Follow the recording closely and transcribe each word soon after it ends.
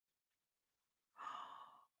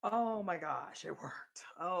Oh my gosh, it worked.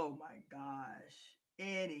 Oh my gosh.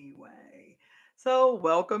 Anyway, so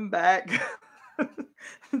welcome back.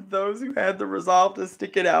 Those who had the resolve to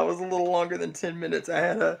stick it out, it was a little longer than 10 minutes. I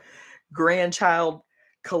had a grandchild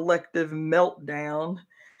collective meltdown.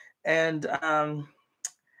 And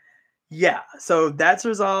yeah, so that's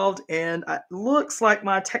resolved. And it looks like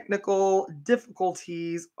my technical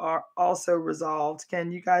difficulties are also resolved.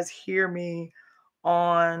 Can you guys hear me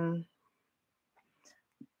on?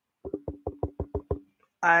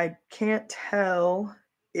 I can't tell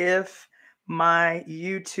if my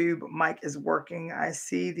YouTube mic is working. I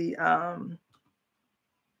see the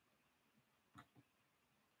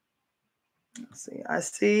let's see. I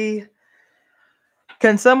see.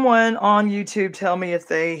 Can someone on YouTube tell me if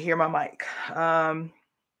they hear my mic?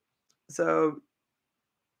 So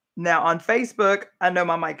now on Facebook, I know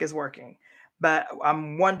my mic is working, but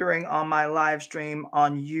I'm wondering on my live stream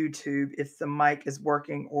on YouTube if the mic is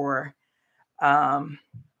working or um,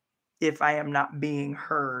 if I am not being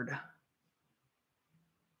heard.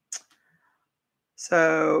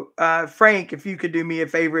 So, Frank, if you could do me a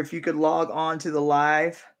favor, if you could log on to the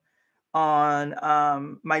live on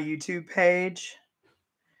my YouTube page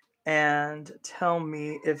and tell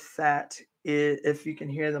me if that is, if you can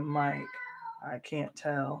hear the mic. I can't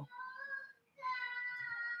tell.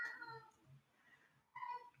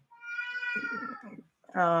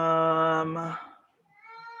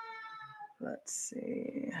 Let's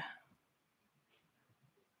see.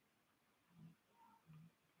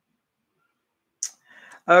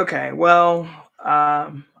 Okay, well,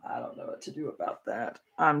 I don't know what to do about that.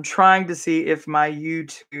 I'm trying to see if my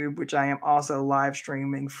YouTube, which I am also live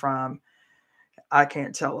streaming from, I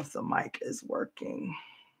can't tell if the mic is working.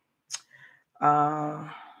 Let's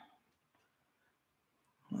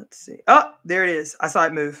see. Oh, there it is. I saw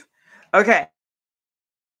it move. Okay.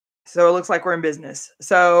 So it looks like we're in business.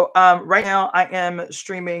 So right now I am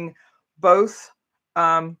streaming both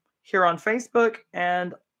here on Facebook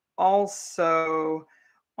and also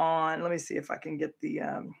on, let me see if I can get the,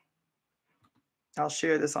 I'll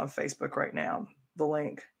share this on Facebook right now, the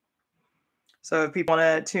link. So if people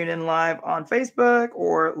want to tune in live on Facebook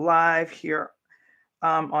or live here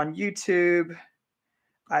on YouTube,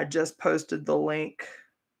 I just posted the link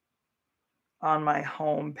on my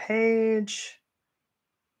home page.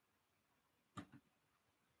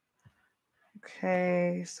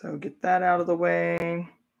 Okay, so get that out of the way.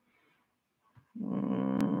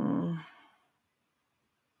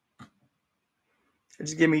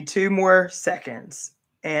 Just give me 2 more seconds,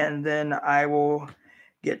 and then I will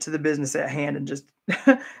get to the business at hand and just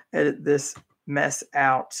edit this mess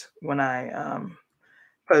out when I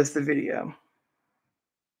post the video.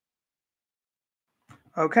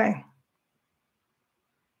 Okay.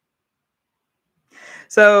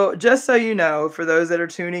 So just so you know, for those that are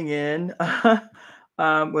tuning in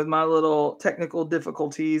with my little technical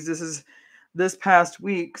difficulties, this past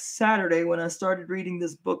week, Saturday, when I started reading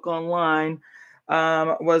this book online,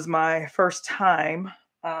 was my first time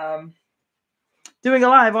doing a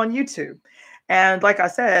live on YouTube. And like I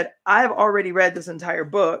said, I've already read this entire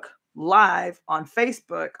book live on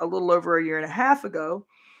Facebook a little over a year and a half ago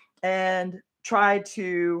and tried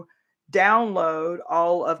to download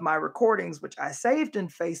all of my recordings, which I saved in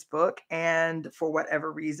Facebook. And for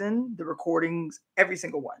whatever reason, the recordings, every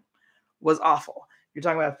single one, was awful. You're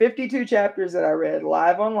talking about 52 chapters that I read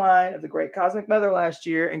live online of The Great Cosmic Mother last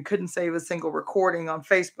year and couldn't save a single recording on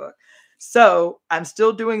Facebook. So I'm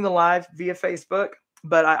still doing the live via Facebook,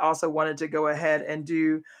 but I also wanted to go ahead and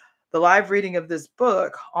do the live reading of this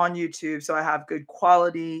book on YouTube so I have good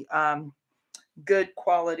quality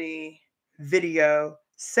video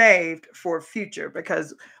saved for future,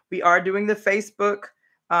 because we are doing the Facebook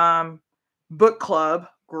book club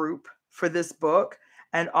group for this book.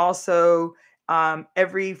 And also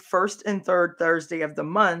every first and third Thursday of the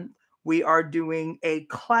month, we are doing a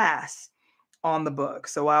class on the book.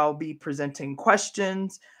 So I'll be presenting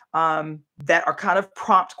questions that are kind of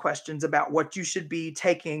prompt questions about what you should be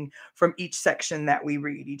taking from each section that we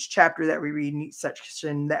read, each chapter that we read, and each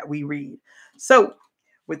section that we read. So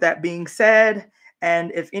with that being said,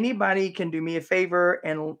 and if anybody can do me a favor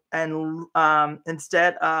and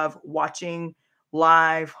instead of watching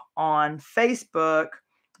live on Facebook,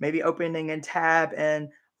 maybe opening a tab and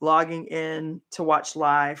logging in to watch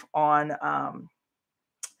live on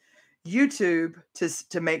YouTube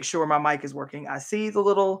to make sure my mic is working. I see the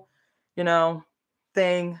little,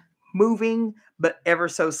 thing moving, but ever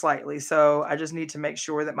so slightly. So I just need to make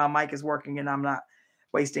sure that my mic is working and I'm not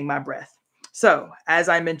wasting my breath. So as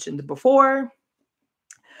I mentioned before,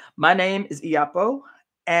 my name is Iyapo,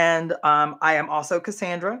 and I am also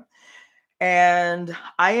Cassandra. And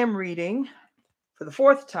I am reading for the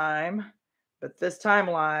fourth time, but this time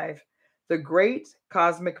live, The Great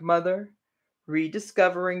Cosmic Mother,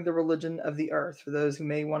 Rediscovering the Religion of the Earth. For those who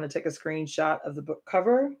may want to take a screenshot of the book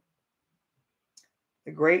cover,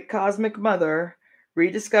 The Great Cosmic Mother,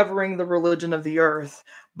 Rediscovering the Religion of the Earth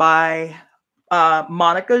by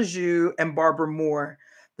Monica Zhu and Barbara Moore.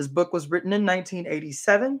 This book was written in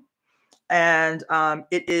 1987, and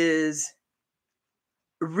it is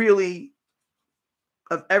really,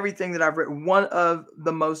 of everything that I've written, one of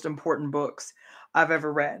the most important books I've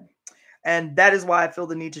ever read. And that is why I feel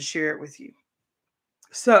the need to share it with you.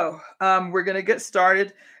 So we're going to get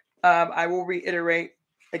started. I will reiterate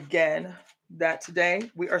again that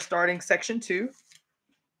today we are starting section 2,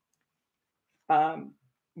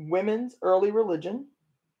 Women's Early Religion.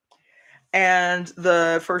 And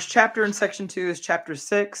the first chapter in section 2 is chapter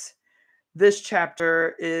 6. This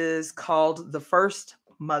chapter is called The First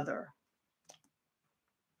Mother.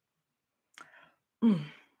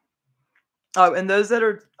 Oh, and those that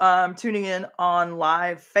are tuning in on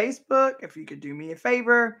live Facebook, if you could do me a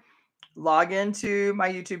favor, log into my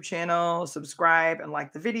YouTube channel, subscribe, and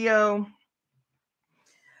like the video.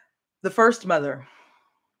 The First Mother.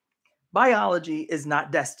 Biology is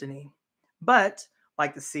not destiny, but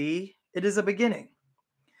like the sea, it is a beginning.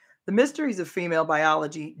 The mysteries of female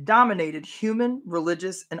biology dominated human,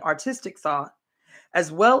 religious, and artistic thought,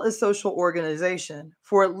 as well as social organization,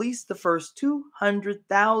 for at least the first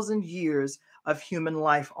 200,000 years of human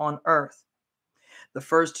life on Earth. The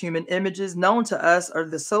first human images known to us are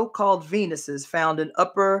the so-called Venuses found in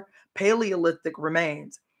Upper Paleolithic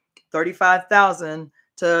remains, 35,000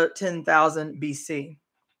 to 10,000 BC.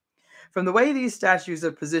 From the way these statues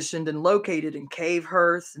are positioned and located in cave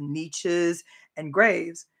hearths, niches, and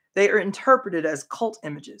graves, they are interpreted as cult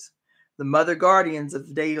images, the mother guardians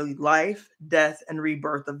of daily life, death, and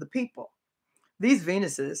rebirth of the people. These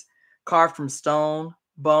Venuses, carved from stone,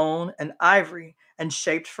 bone, and ivory, and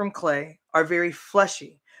shaped from clay, are very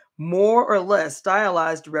fleshy, more or less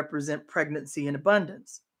stylized to represent pregnancy and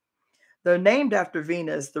abundance. Though named after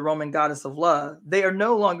Venus, the Roman goddess of love, they are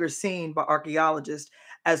no longer seen by archaeologists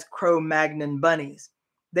as Cro-Magnon bunnies.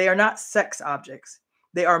 They are not sex objects.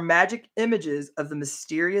 They are magic images of the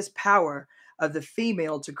mysterious power of the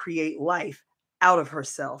female to create life out of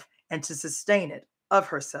herself and to sustain it of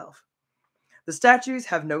herself. The statues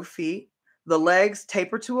have no feet. The legs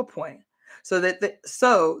taper to a point so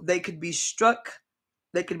they could be stuck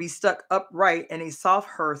upright in a soft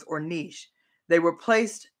hearth or niche. They were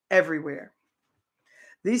placed everywhere.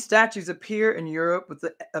 These statues appear in Europe with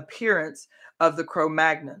the appearance of the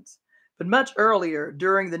Cro-Magnons, but much earlier,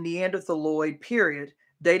 during the Neanderthaloid period,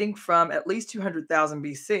 dating from at least 200,000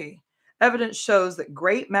 BC, evidence shows that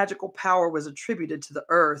great magical power was attributed to the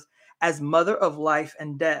earth as mother of life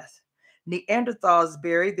and death. Neanderthals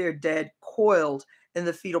buried their dead coiled in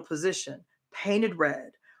the fetal position, painted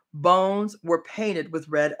red. Bones were painted with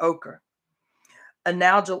red ochre.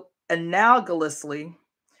 Analogously,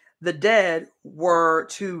 the dead were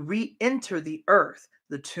to re-enter the earth,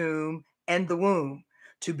 the tomb, and the womb,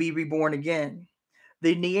 to be reborn again.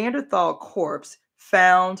 The Neanderthal corpse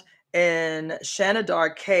found in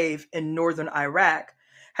Shanidar Cave in northern Iraq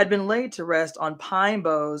had been laid to rest on pine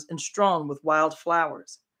boughs and strewn with wild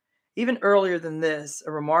flowers. Even earlier than this,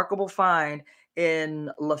 a remarkable find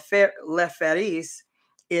in Le Ferris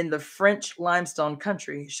in the French limestone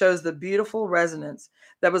country shows the beautiful resonance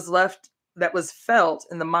that was felt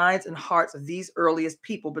in the minds and hearts of these earliest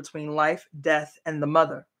people between life, death, and the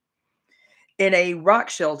mother. In a rock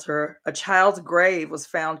shelter, a child's grave was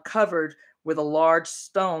found covered with a large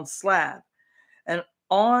stone slab, and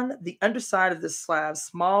on the underside of this slab,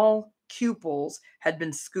 small cupels had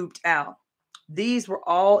been scooped out. These were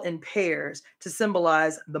all in pairs to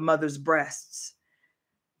symbolize the mother's breasts.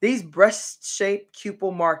 These breast-shaped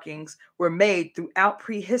cupel markings were made throughout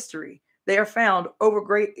prehistory. They are found over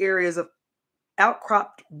great areas of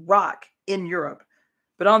outcropped rock in Europe.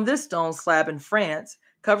 But on this stone slab in France,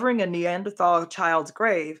 covering a Neanderthal child's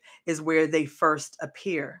grave, is where they first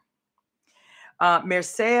appear.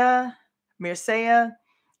 Mircea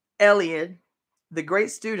Eliade, the great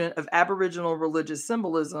student of Aboriginal religious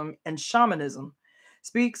symbolism and shamanism,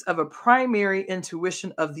 speaks of a primary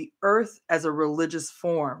intuition of the earth as a religious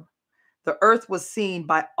form. The earth was seen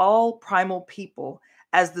by all primal people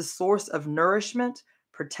as the source of nourishment,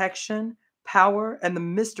 protection, power, and the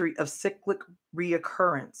mystery of cyclic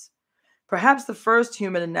reoccurrence. Perhaps the first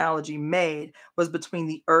human analogy made was between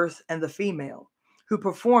the earth and the female, who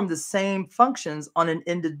perform the same functions on an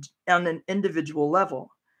individual level.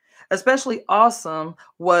 Especially awesome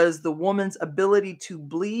was the woman's ability to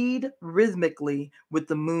bleed rhythmically with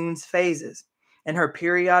the moon's phases and her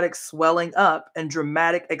periodic swelling up and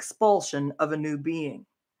dramatic expulsion of a new being.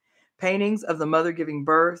 Paintings of the mother giving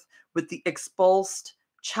birth with the expulsed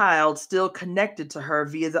child still connected to her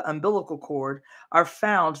via the umbilical cord are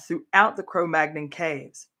found throughout the Cro-Magnon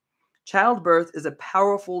caves. Childbirth is a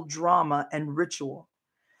powerful drama and ritual.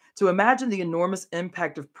 To imagine the enormous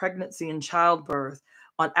impact of pregnancy and childbirth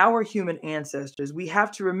on our human ancestors, we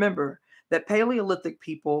have to remember that Paleolithic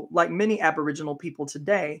people, like many Aboriginal people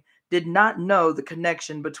today, did not know the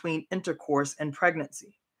connection between intercourse and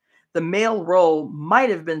pregnancy. The male role might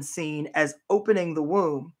have been seen as opening the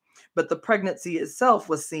womb, but the pregnancy itself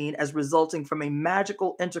was seen as resulting from a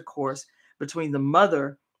magical intercourse between the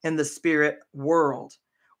mother and the spirit world.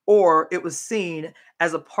 Or it was seen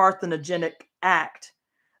as a parthenogenic act,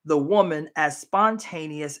 the woman as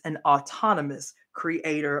spontaneous and autonomous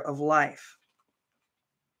creator of life.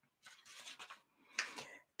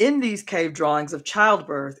 In these cave drawings of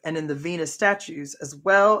childbirth and in the Venus statues, as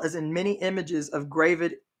well as in many images of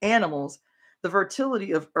graved animals, the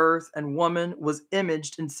fertility of earth and woman was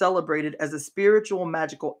imaged and celebrated as a spiritual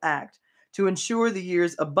magical act to ensure the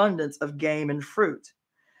year's abundance of game and fruit.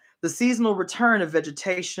 The seasonal return of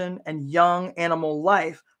vegetation and young animal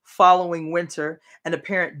life following winter and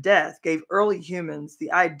apparent death gave early humans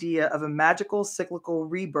the idea of a magical cyclical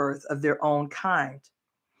rebirth of their own kind.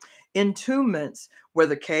 Entombments,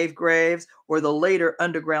 whether cave graves or the later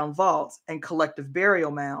underground vaults and collective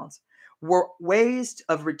burial mounds, were ways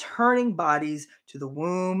of returning bodies to the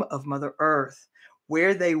womb of Mother Earth,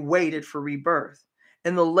 where they waited for rebirth.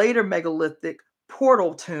 In the later megalithic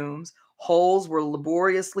portal tombs, holes were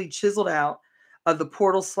laboriously chiseled out of the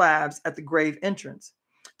portal slabs at the grave entrance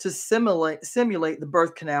to simulate the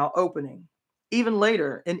birth canal opening. Even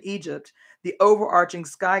later, in Egypt, the overarching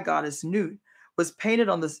sky goddess Nut was painted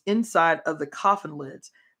on the inside of the coffin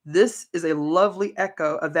lids. This is a lovely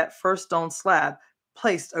echo of that first stone slab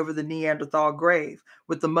placed over the Neanderthal grave,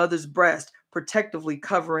 with the mother's breast protectively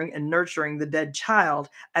covering and nurturing the dead child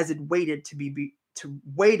as it waited to be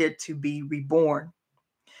reborn.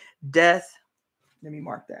 Death, let me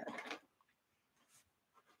mark that.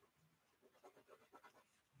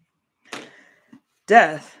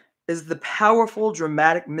 Death is the powerful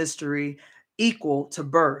dramatic mystery equal to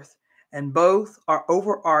birth, and both are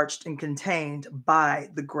overarched and contained by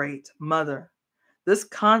the Great Mother. This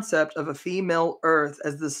concept of a female earth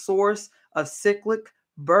as the source of cyclic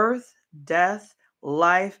birth, death,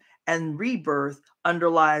 life, and rebirth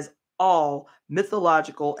underlies all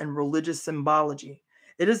mythological and religious symbology.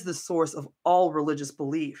 It is the source of all religious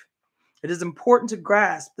belief. It is important to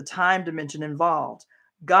grasp the time dimension involved.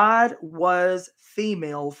 God was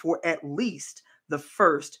female for at least the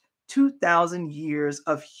first 2,000 years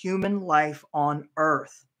of human life on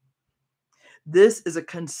Earth. This is a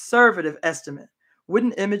conservative estimate.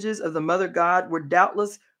 Wooden images of the Mother God were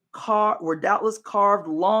doubtless carved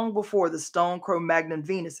long before the stone Cro-Magnon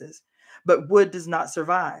Venuses, but wood does not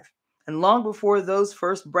survive. And long before those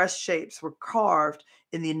first breast shapes were carved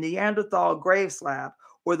in the Neanderthal grave slab,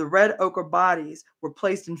 or the red ochre bodies were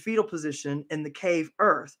placed in fetal position in the cave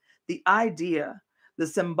earth, the idea, the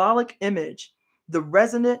symbolic image, the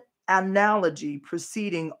resonant analogy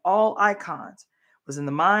preceding all icons was in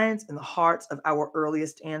the minds and the hearts of our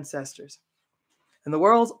earliest ancestors. In the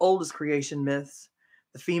world's oldest creation myths,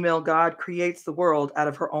 the female god creates the world out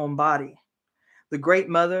of her own body. The Great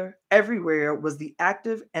Mother everywhere was the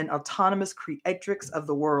active and autonomous creatrix of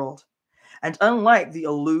the world. And unlike the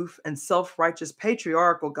aloof and self-righteous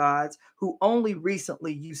patriarchal gods who only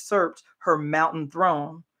recently usurped her mountain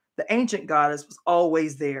throne, the ancient goddess was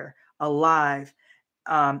always there, alive,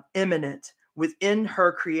 immanent within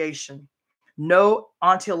her creation. No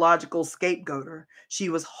ontological scapegoater, she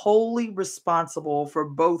was wholly responsible for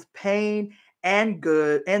both pain and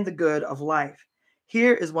the good of life.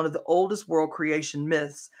 Here is one of the oldest world creation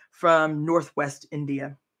myths from Northwest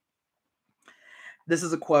India. This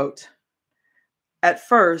is a quote. At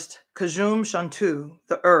first, Kajum Shantu,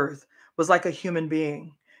 the earth, was like a human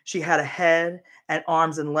being. She had a head and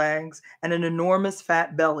arms and legs and an enormous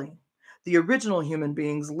fat belly. The original human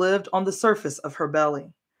beings lived on the surface of her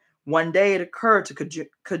belly. One day it occurred to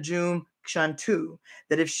Kajum Shantu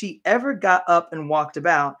that if she ever got up and walked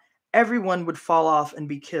about, everyone would fall off and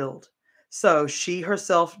be killed. So she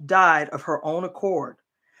herself died of her own accord.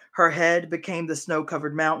 Her head became the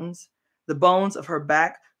snow-covered mountains. The bones of her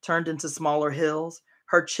back turned into smaller hills.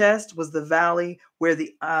 Her chest was the valley where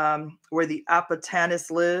the Apatanis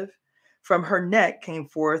live. From her neck came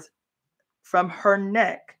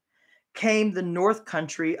the north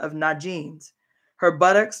country of Najins. Her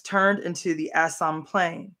buttocks turned into the Assam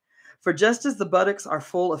plain. For just as the buttocks are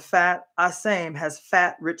full of fat, Assam has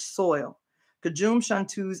fat, rich soil. Kajum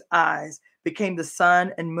Shantu's eyes became the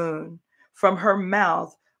sun and moon. From her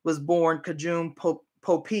mouth was born Kajum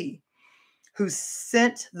Popi, who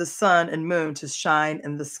sent the sun and moon to shine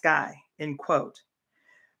in the sky. End quote.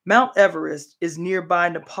 Mount Everest is nearby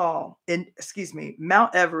Nepal.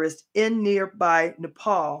 Mount Everest in nearby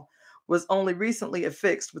Nepal was only recently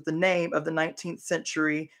affixed with the name of the 19th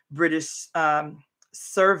century British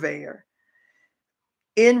surveyor.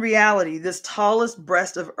 In reality, this tallest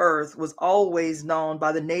breast of earth was always known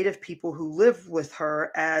by the native people who lived with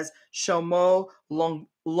her as Shomo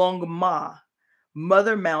Longma,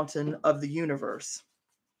 Mother Mountain of the universe.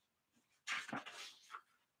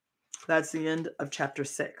 That's the end of chapter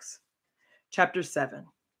 6. Chapter 7.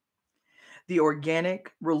 The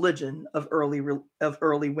organic religion of early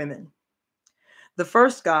women. The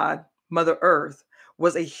first god, Mother Earth,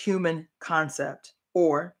 was a human concept,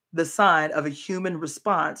 or the sign of a human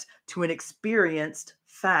response to an experienced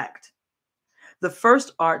fact. The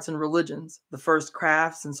first arts and religions, the first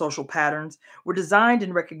crafts and social patterns, were designed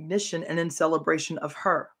in recognition and in celebration of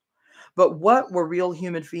her. But what were real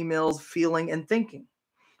human females feeling and thinking?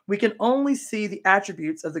 We can only see the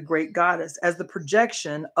attributes of the great goddess as the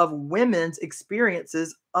projection of women's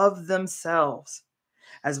experiences of themselves.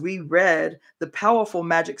 As we read the powerful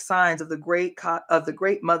magic signs of the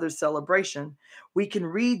great mother's celebration, we can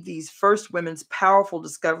read these first women's powerful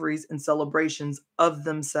discoveries and celebrations of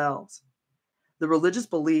themselves. The religious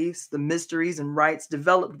beliefs, the mysteries and rites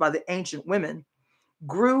developed by the ancient women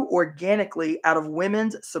grew organically out of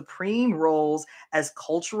women's supreme roles as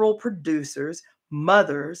cultural producers,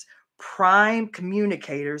 mothers, prime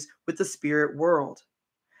communicators with the spirit world.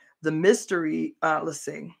 The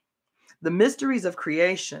mysteries of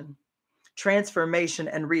creation, transformation,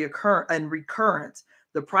 and recurrence,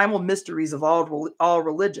 the primal mysteries of all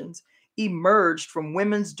religions, emerged from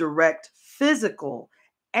women's direct physical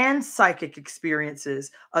and psychic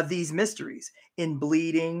experiences of these mysteries in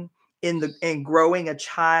bleeding, in growing a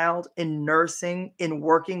child, in nursing, in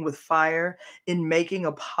working with fire, in making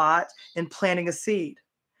a pot, in planting a seed.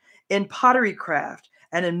 In pottery craft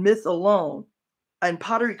and in myth alone,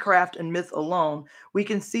 we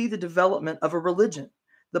can see the development of a religion.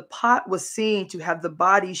 The pot was seen to have the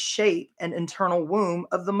body shape and internal womb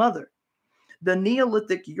of the mother. In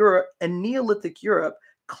Neolithic Europe,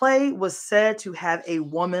 clay was said to have a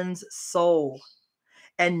woman's soul,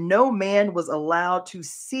 and no man was allowed to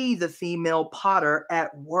see the female potter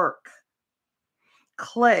at work.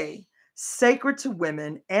 Clay, sacred to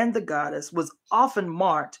women and the goddess, was often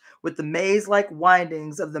marked with the maze-like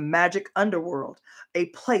windings of the magic underworld, a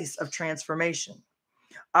place of transformation.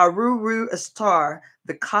 Aruru Astar,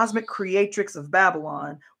 the cosmic creatrix of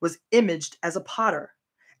Babylon, was imaged as a potter,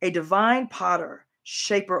 a divine potter,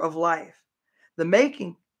 shaper of life. The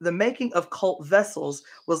making of cult vessels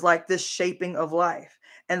was like this shaping of life,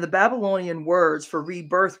 and the Babylonian words for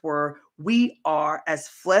rebirth were, "We are as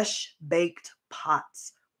flesh-baked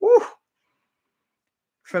pots." Woo!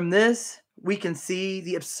 From this, we can see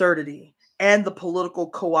the absurdity and the political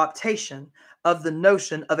co-optation of the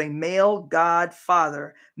notion of a male god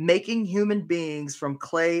father making human beings from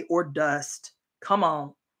clay or dust. Come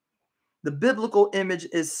on. The biblical image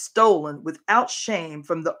is stolen without shame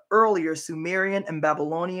from the earlier Sumerian and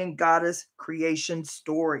Babylonian goddess creation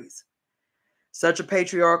stories. Such a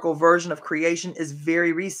patriarchal version of creation is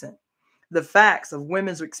very recent. The facts of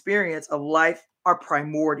women's experience of life are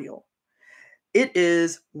primordial. It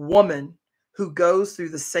is woman who goes through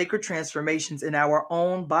the sacred transformations in our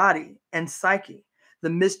own body and psyche, the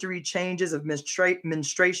mystery changes of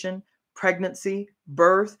menstruation, pregnancy,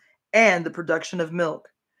 birth, and the production of milk.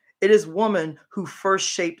 It is woman who first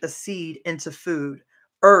shaped a seed into food,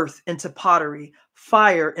 earth into pottery,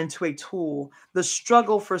 fire into a tool, the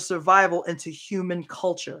struggle for survival into human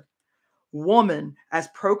culture. Woman as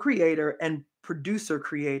procreator and producer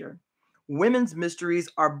creator. Women's mysteries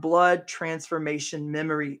are blood transformation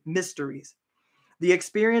mysteries. The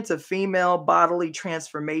experience of female bodily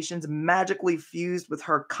transformations magically fused with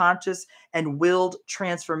her conscious and willed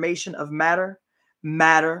transformation of matter,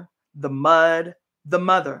 the mud, the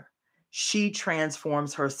mother. She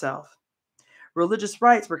transforms herself. Religious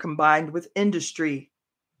rites were combined with industry.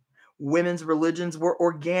 Women's religions were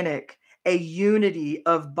organic, a unity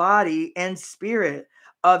of body and spirit,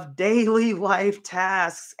 of daily life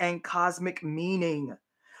tasks and cosmic meaning.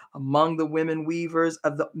 Among the women weavers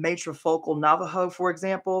of the matrifocal Navajo, for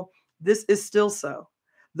example, this is still so.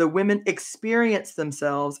 The women experience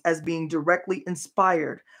themselves as being directly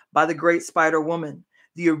inspired by the great spider woman,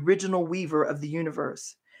 the original weaver of the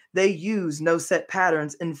universe. They use no set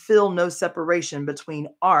patterns and feel no separation between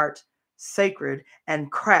art, sacred,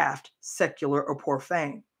 and craft, secular or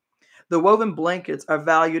profane. The woven blankets are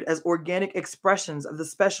valued as organic expressions of the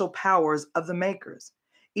special powers of the makers.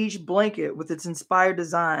 Each blanket, with its inspired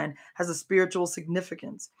design, has a spiritual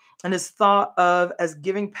significance and is thought of as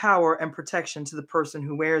giving power and protection to the person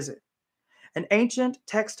who wears it. In ancient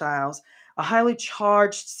textiles, a highly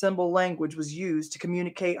charged symbol language was used to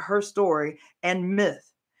communicate her story and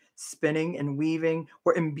myth. Spinning and weaving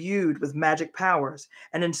were imbued with magic powers,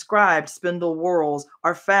 and inscribed spindle whorls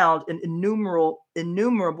are found in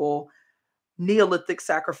innumerable Neolithic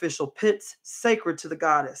sacrificial pits sacred to the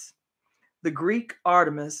goddess. The Greek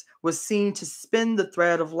Artemis was seen to spin the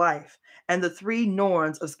thread of life, and the three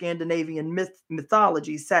Norns of Scandinavian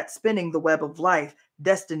mythology sat spinning the web of life,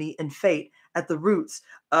 destiny, and fate at the roots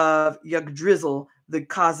of Yggdrasil, the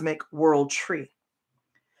cosmic world tree.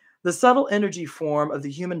 The subtle energy form of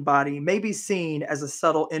the human body may be seen as a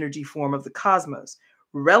subtle energy form of the cosmos,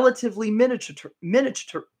 relatively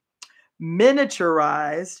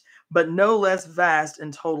miniaturized, but no less vast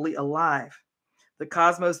and totally alive. The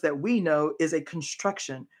cosmos that we know is a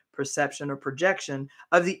construction, perception, or projection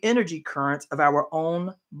of the energy currents of our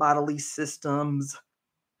own bodily systems.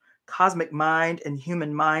 Cosmic mind and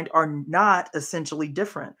human mind are not essentially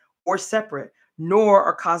different or separate, nor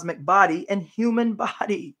are cosmic body and human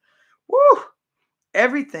body. Woo!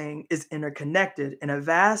 Everything is interconnected in a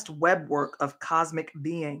vast webwork of cosmic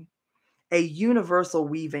being, a universal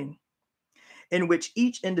weaving in which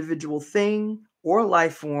each individual thing or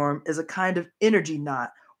life form is a kind of energy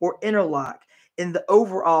knot or interlock in the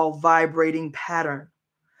overall vibrating pattern.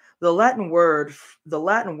 The Latin word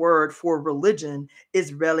for religion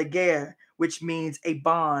is religare, which means a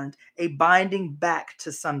bond, a binding back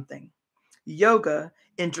to something. Yoga,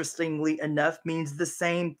 interestingly enough, means the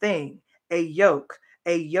same thing, a yoke,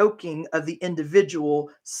 a yoking of the individual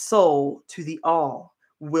soul to the all.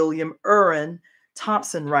 William Urwin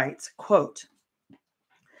Thompson writes, quote,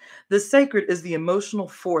 the sacred is the emotional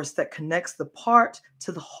force that connects the part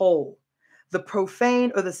to the whole. The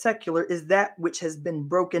profane or the secular is that which has been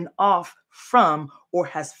broken off from or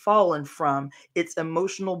has fallen from its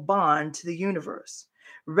emotional bond to the universe.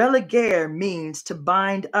 Religare means to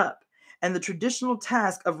bind up, and the traditional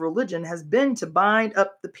task of religion has been to bind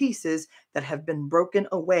up the pieces that have been broken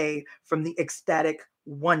away from the ecstatic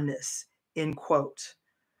oneness. End quote.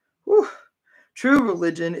 Whew. True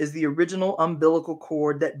religion is the original umbilical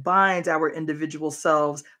cord that binds our individual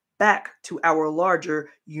selves back to our larger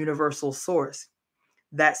universal source.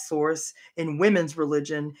 That source in women's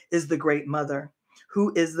religion is the Great Mother,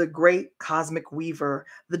 who is the great cosmic weaver,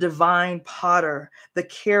 the divine potter, the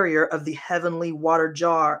carrier of the heavenly water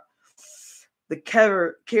jar.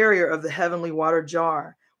 Carrier of the heavenly water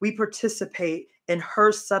jar. We participate in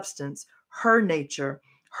her substance, her nature,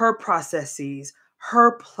 her processes,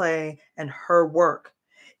 her play, and her work.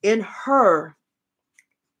 In her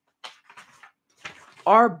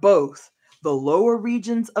are both the lower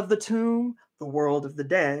regions of the tomb, the world of the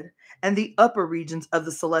dead, and the upper regions of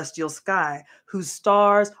the celestial sky, whose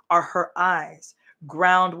stars are her eyes.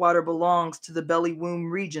 Groundwater belongs to the belly womb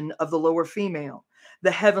region of the lower female.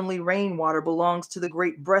 The heavenly rainwater belongs to the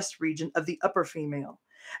great breast region of the upper female.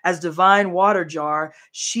 As divine water jar,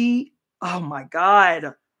 she, oh my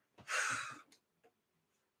God.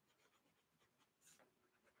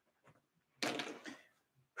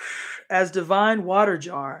 As divine water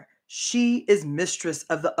jar, she is mistress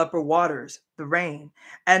of the upper waters, the rain,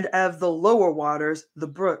 and of the lower waters, the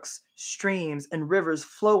brooks, streams, and rivers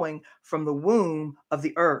flowing from the womb of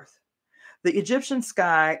the earth. The Egyptian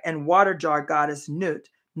sky and water jar goddess Nut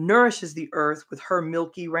nourishes the earth with her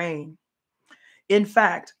milky rain. In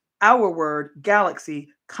fact, our word galaxy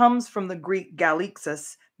comes from the Greek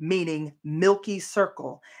galaxis, meaning milky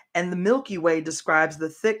circle, and the Milky Way describes the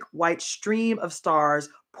thick white stream of stars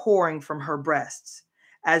pouring from her breasts.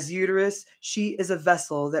 As uterus, she is a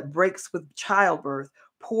vessel that breaks with childbirth,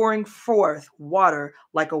 pouring forth water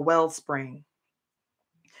like a wellspring.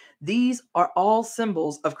 These are all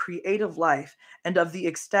symbols of creative life and of the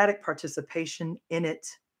ecstatic participation in it.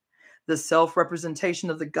 The self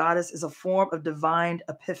representation of the goddess is a form of divine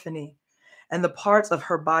epiphany, and the parts of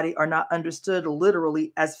her body are not understood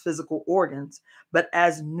literally as physical organs, but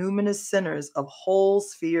as numinous centers of whole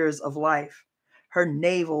spheres of life. Her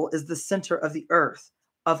navel is the center of the earth,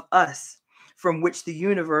 of us, from which the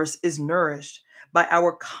universe is nourished by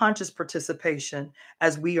our conscious participation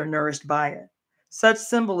as we are nourished by it. Such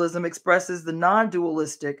symbolism expresses the non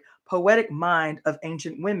dualistic, poetic mind of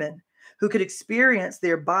ancient women who could experience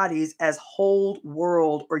their bodies as whole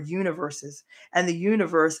world or universes, and the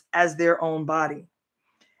universe as their own body.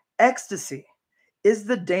 Ecstasy is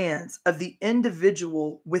the dance of the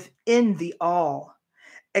individual within the all.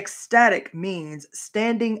 Ecstatic means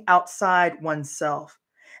standing outside oneself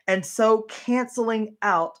and so canceling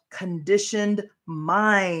out conditioned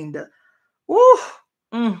mind. Woo!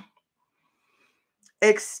 Mm.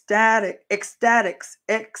 Ecstasis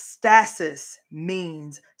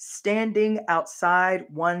means standing outside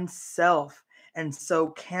oneself and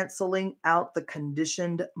so canceling out the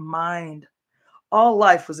conditioned mind. All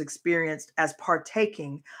life was experienced as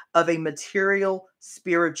partaking of a material,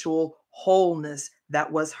 spiritual wholeness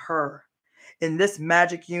that was her. In this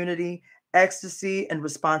magic unity, ecstasy and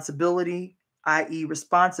responsibility, i.e.,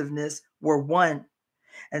 responsiveness, were one.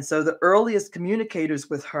 And so the earliest communicators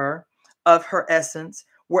with her, of her essence,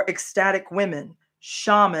 were ecstatic women,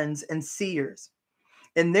 shamans, and seers.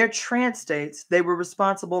 In their trance states, they were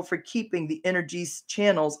responsible for keeping the energy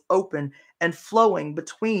channels open and flowing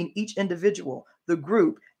between each individual, the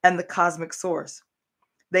group, and the cosmic source.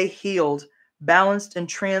 They healed, balanced, and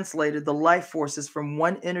translated the life forces from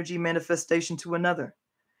one energy manifestation to another.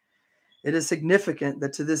 It is significant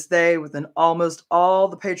that to this day, within almost all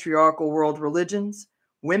the patriarchal world religions,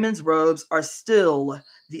 women's robes are still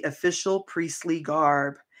the official priestly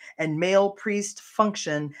garb, and male priests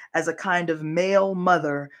function as a kind of male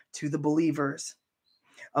mother to the believers.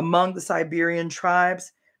 Among the Siberian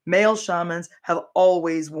tribes, male shamans have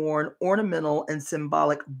always worn ornamental and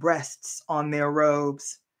symbolic breasts on their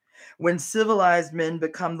robes. When civilized men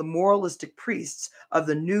become the moralistic priests of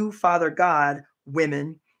the new father god,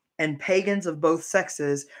 women and pagans of both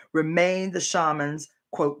sexes remain the shamans,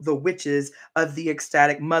 quote, the witches of the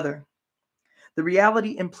ecstatic mother. The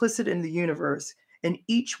reality implicit in the universe, in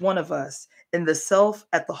each one of us, in the self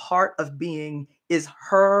at the heart of being, is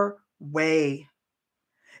her way.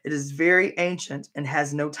 It is very ancient and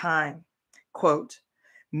has no time. Quote,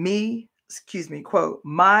 quote,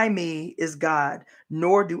 my me is God,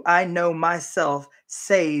 nor do I know myself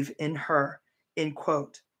save in her, end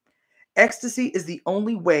quote. Ecstasy is the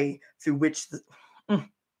only way through which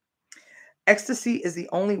ecstasy is the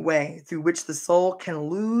only way through which the soul can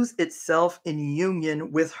lose itself in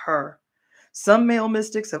union with her. Some male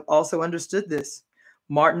mystics have also understood this.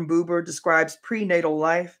 Martin Buber describes prenatal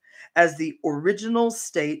life as the original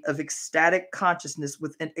state of ecstatic consciousness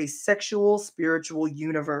within a sexual spiritual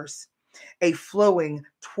universe, a flowing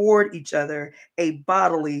toward each other, a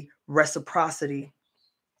bodily reciprocity.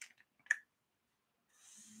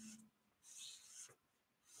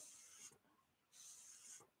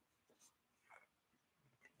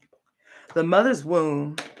 The mother's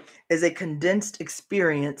womb is a condensed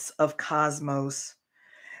experience of cosmos.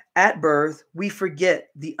 At birth, we forget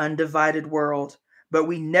the undivided world, but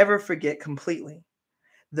we never forget completely.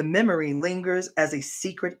 The memory lingers as a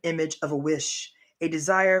secret image of a wish, a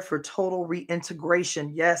desire for total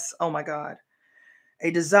reintegration. Yes, oh my God.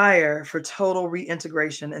 A desire for total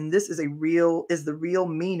reintegration. And this is the real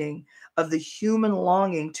meaning of the human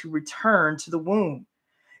longing to return to the womb.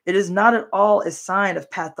 It is not at all a sign of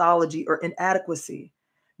pathology or inadequacy,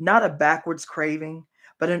 not a backwards craving,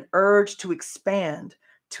 but an urge to expand,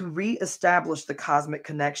 to reestablish the cosmic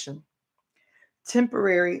connection.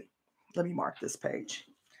 Temporary, let me mark this page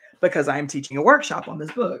because I am teaching a workshop on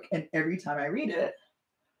this book, and every time I read it,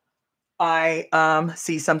 I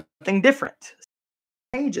see something different.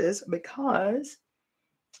 Pages because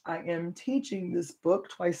I am teaching this book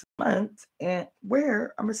twice a month, and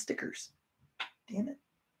where are my stickers? Damn it.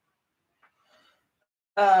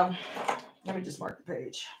 Let me just mark the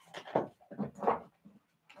page.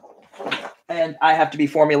 And I have to be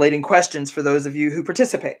formulating questions for those of you who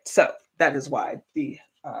participate. So that is why the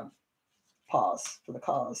pause for the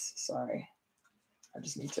cause. Sorry. I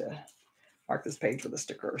just need to mark this page with a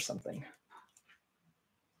sticker or something.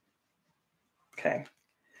 Okay.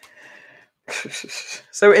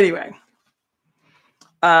 So anyway.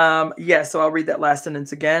 So I'll read that last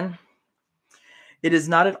sentence again. It is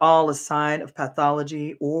not at all a sign of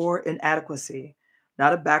pathology or inadequacy,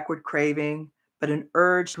 not a backward craving, but an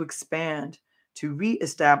urge to expand, to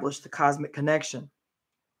reestablish the cosmic connection.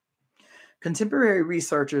 Contemporary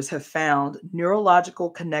researchers have found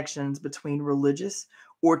neurological connections between religious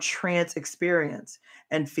or trance experience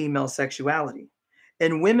and female sexuality.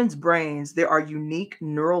 In women's brains, there are unique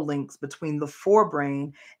neural links between the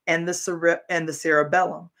forebrain and the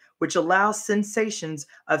cerebellum, which allows sensations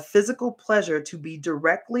of physical pleasure to be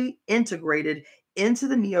directly integrated into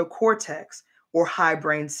the neocortex or high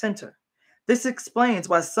brain center. This explains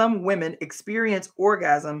why some women experience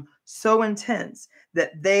orgasm so intense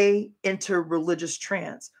that they enter religious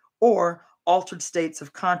trance or altered states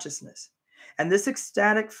of consciousness. And this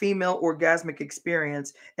ecstatic female orgasmic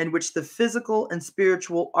experience, in which the physical and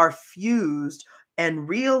spiritual are fused and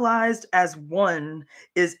realized as one,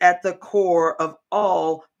 is at the core of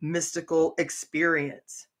all mystical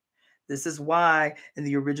experience. This is why, in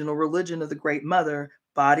the original religion of the Great Mother,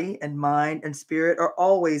 body and mind and spirit are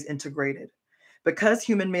always integrated. Because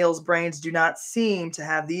human males' brains do not seem to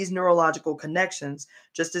have these neurological connections,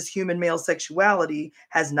 just as human male sexuality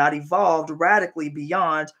has not evolved radically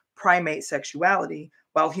beyond primate sexuality,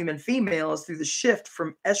 while human females, through the shift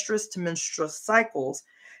from estrus to menstrual cycles,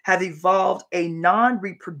 have evolved a non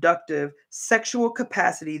reproductive sexual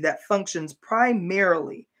capacity that functions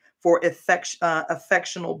primarily for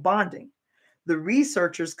affectional bonding. The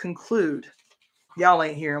researchers conclude, y'all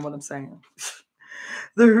ain't hearing what I'm saying.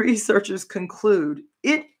 The researchers conclude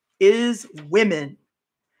it is women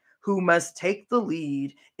who must take the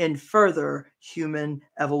lead in further human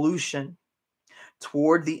evolution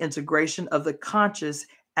toward the integration of the conscious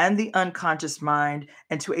and the unconscious mind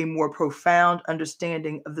and to a more profound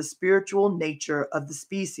understanding of the spiritual nature of the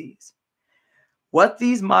species. What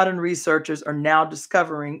these modern researchers are now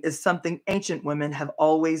discovering is something ancient women have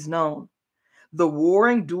always known: the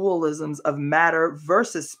warring dualisms of matter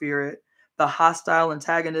versus spirit, the hostile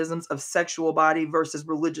antagonisms of sexual body versus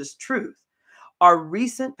religious truth, are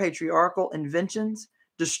recent patriarchal inventions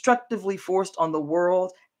destructively forced on the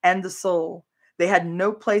world and the soul. They had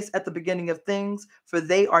no place at the beginning of things, for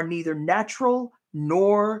they are neither natural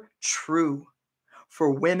nor true. For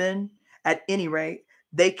women, at any rate,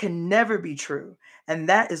 they can never be true. And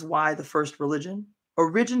that is why the first religion,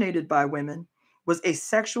 originated by women, was a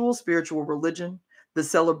sexual spiritual religion, the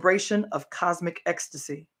celebration of cosmic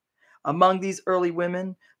ecstasy. Among these early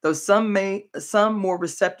women, though some more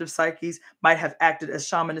receptive psyches might have acted as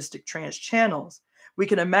shamanistic trance channels, we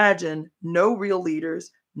can imagine no real leaders,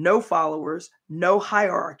 no followers, no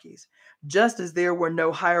hierarchies, just as there were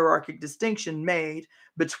no hierarchic distinction made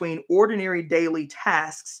between ordinary daily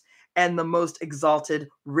tasks and the most exalted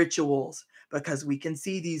rituals, because we can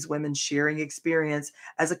see these women sharing experience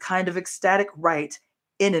as a kind of ecstatic rite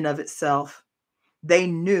in and of itself. They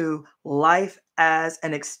knew life as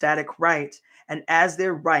an ecstatic rite and as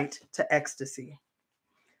their right to ecstasy.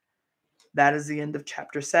 That is the end of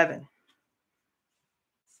chapter 7.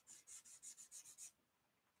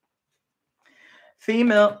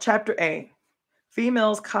 Chapter 8.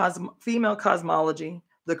 Female cosmology,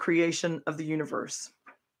 the creation of the universe.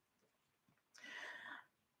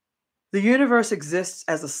 The universe exists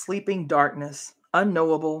as a sleeping darkness,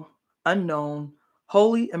 unknowable, unknown,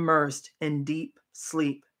 wholly immersed in deep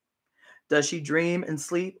sleep. Does she dream and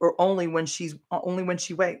sleep, or only when she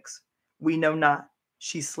wakes? We know not.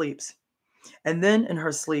 She sleeps. And then in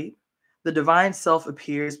her sleep, the divine self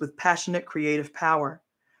appears with passionate creative power.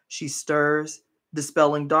 She stirs,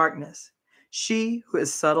 dispelling darkness. She who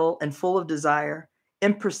is subtle and full of desire,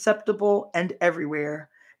 imperceptible and everywhere,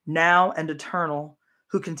 now and eternal,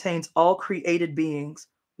 who contains all created beings,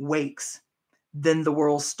 wakes. Then the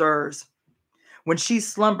world stirs. When she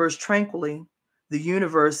slumbers tranquilly, the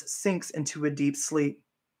universe sinks into a deep sleep.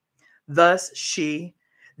 Thus she,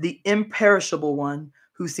 the imperishable one,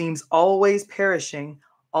 who seems always perishing,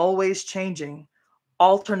 always changing,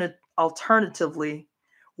 alternatively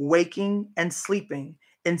waking and sleeping,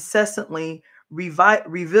 incessantly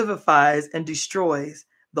revivifies and destroys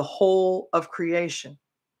the whole of creation.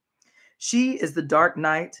 She is the dark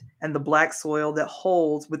night and the black soil that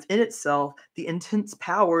holds within itself the intense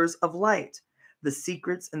powers of light, the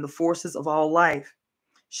secrets and the forces of all life.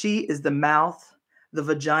 She is the mouth, the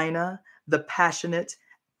vagina, the passionate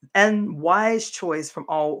and wise choice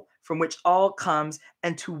from which all comes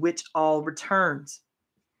and to which all returns.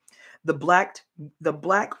 The black the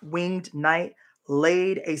black winged night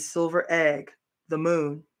laid a silver egg, the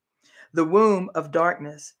moon, the womb of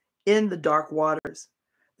darkness, in the dark waters.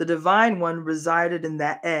 The divine one resided in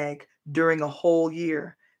that egg during a whole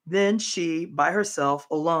year. Then she, by herself,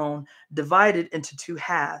 alone, divided into two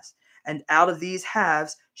halves, and out of these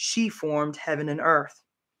halves she formed heaven and earth.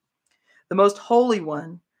 The most holy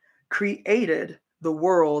one created the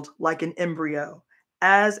world like an embryo.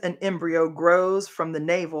 As an embryo grows from the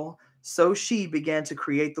navel, so she began to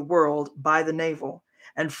create the world by the navel,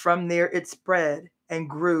 and from there it spread and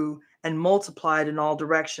grew and multiplied in all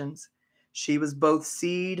directions. She was both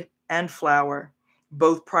seed and flower,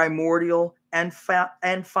 both primordial and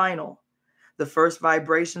final. The first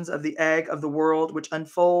vibrations of the egg of the world, which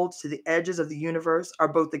unfolds to the edges of the universe, are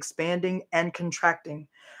both expanding and contracting,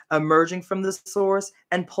 emerging from the source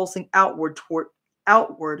and pulsing outward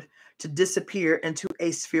to disappear into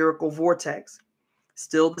a spherical vortex.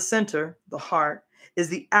 Still the center, the heart, is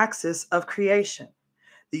the axis of creation.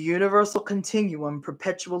 The universal continuum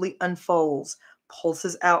perpetually unfolds,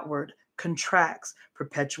 pulses outward, contracts,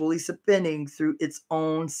 perpetually spinning through its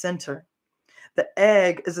own center. The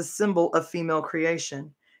egg is a symbol of female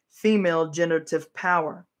creation, female generative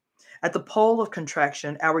power. At the pole of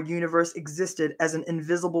contraction, our universe existed as an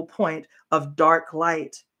invisible point of dark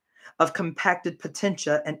light, of compacted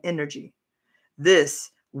potentia and energy.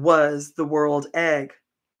 This was the world egg.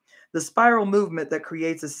 The spiral movement that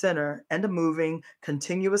creates a center and a moving,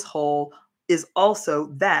 continuous whole is also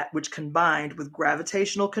that which, combined with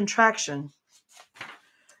gravitational contraction,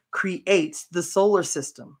 creates the solar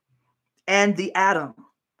system and the atom.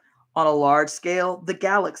 On a large scale, the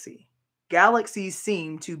galaxy. Galaxies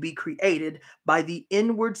seem to be created by the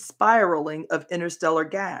inward spiraling of interstellar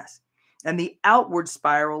gas and the outward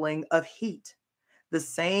spiraling of heat. The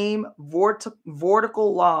same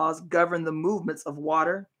vortical laws govern the movements of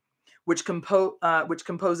water, which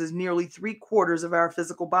composes nearly 3/4 of our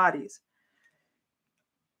physical bodies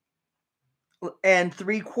and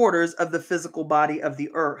 3/4 of the physical body of the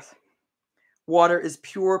earth. Water is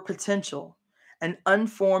pure potential, an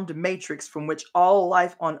unformed matrix from which all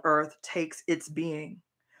life on earth takes its being.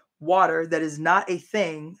 Water that is not a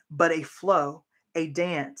thing, but a flow, a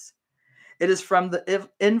dance. It is from the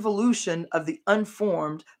involution of the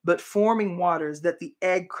unformed but forming waters that the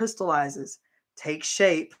egg crystallizes, takes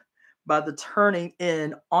shape by the turning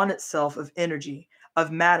in on itself of energy,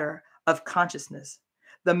 of matter, of consciousness.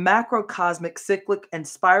 The macrocosmic cyclic and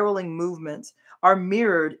spiraling movements are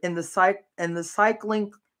mirrored in the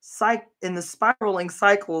spiraling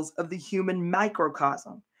cycles of the human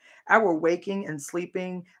microcosm. Our waking and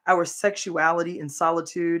sleeping, our sexuality and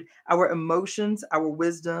solitude, our emotions, our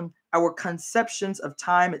wisdom, our conceptions of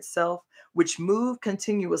time itself, which move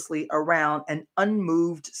continuously around an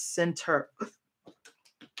unmoved center.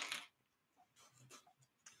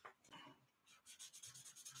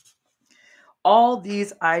 All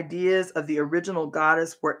these ideas of the original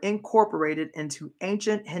goddess were incorporated into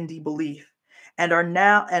ancient Hindi belief and are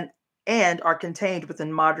now and are contained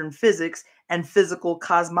within modern physics and physical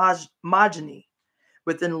cosmogony.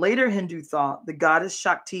 Within later Hindu thought, the goddess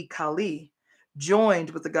Shakti Kali,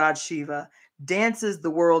 joined with the god Shiva, dances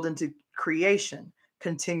the world into creation,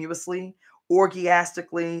 continuously,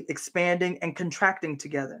 orgiastically expanding and contracting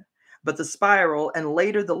together. But the spiral and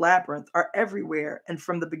later the labyrinth are everywhere and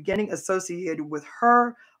from the beginning associated with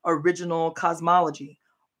her original cosmology.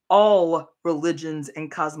 All religions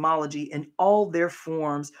and cosmology in all their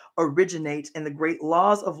forms originate in the great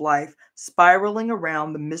laws of life spiraling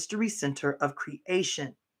around the mystery center of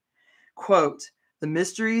creation. Quote, the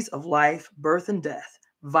mysteries of life, birth and death,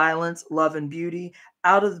 violence, love and beauty,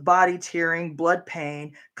 out of the body tearing, blood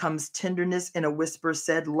pain, comes tenderness in a whisper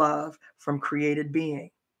said love from created being.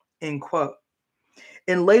 End quote.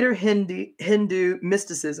 In later Hindu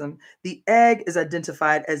mysticism, the egg is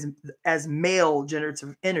identified as male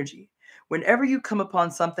generative energy. Whenever you come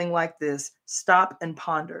upon something like this, stop and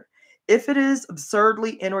ponder. If it is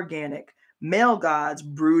absurdly inorganic, male gods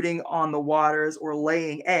brooding on the waters or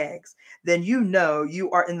laying eggs, then you know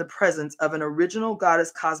you are in the presence of an original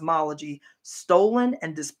goddess cosmology stolen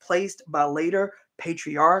and displaced by later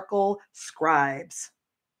patriarchal scribes.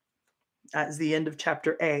 That's the end of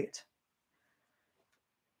chapter 8.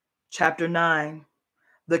 Chapter 9,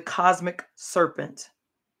 the cosmic serpent.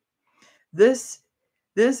 This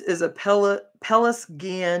is a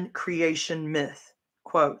Pelasgian creation myth.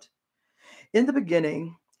 Quote, in the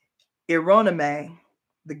beginning, Ironime,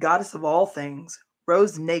 the goddess of all things,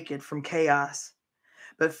 rose naked from chaos,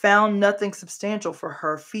 but found nothing substantial for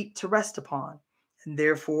her feet to rest upon, and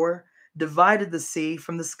therefore divided the sea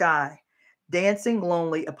from the sky, dancing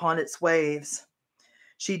lonely upon its waves.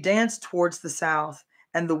 She danced towards the south,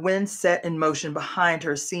 and the wind set in motion behind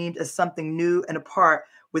her seemed as something new and apart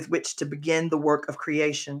with which to begin the work of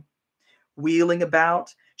creation. Wheeling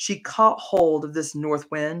about, she caught hold of this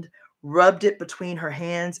north wind, rubbed it between her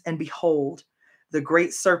hands, and behold, the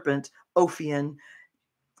great serpent Ophion.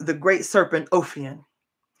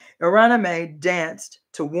 Iranime danced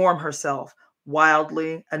to warm herself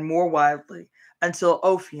wildly and more wildly until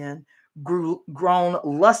Ophion, grown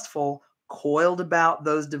lustful, coiled about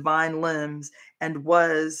those divine limbs and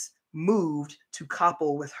was moved to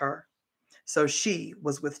couple with her. So she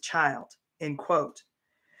was with child. End quote.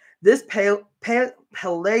 This Pelagian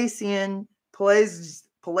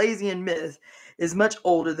myth is much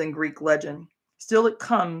older than Greek legend. Still, it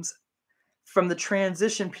comes from the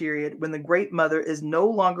transition period when the Great Mother is no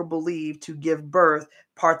longer believed to give birth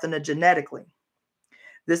parthenogenetically.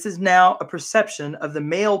 This is now a perception of the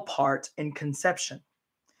male part in conception.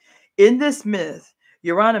 In this myth,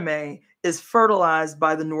 Euronymè is fertilized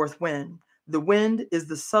by the north wind. The wind is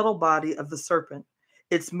the subtle body of the serpent,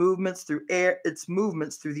 its movements through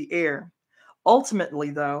the air.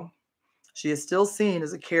 Ultimately, though, she is still seen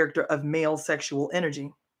as a character of male sexual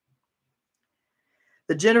energy,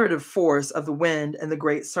 the generative force of the wind and the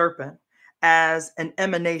great serpent, as an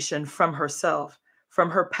emanation from herself, from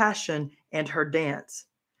her passion and her dance.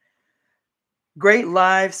 Great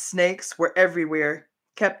live snakes were everywhere,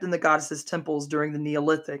 kept in the goddess's temples during the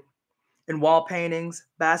Neolithic. In wall paintings,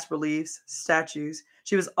 bas reliefs, statues,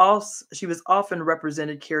 she was often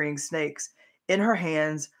represented carrying snakes in her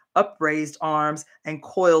hands, upraised arms, and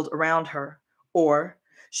coiled around her. Or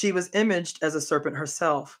she was imaged as a serpent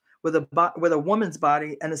herself, with a woman's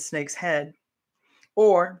body and a snake's head.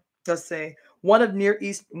 Or let's say of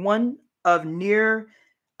near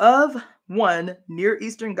of one Near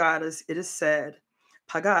Eastern goddess, it is said,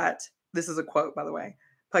 Pagat, this is a quote by the way,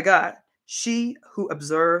 Pagat, she who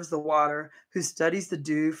observes the water, who studies the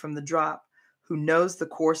dew from the drop, who knows the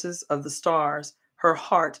courses of the stars, her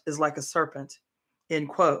heart is like a serpent. End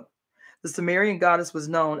quote. The Sumerian goddess was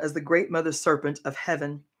known as the great mother serpent of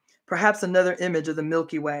heaven, perhaps another image of the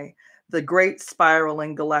Milky Way, the great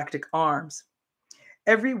spiraling galactic arms.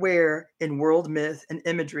 Everywhere in world myth and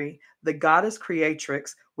imagery, the goddess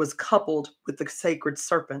creatrix was coupled with the sacred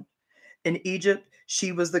serpent. In Egypt,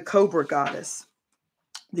 she was the cobra goddess.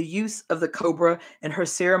 The use of the cobra in her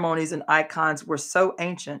ceremonies and icons were so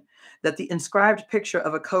ancient that the inscribed picture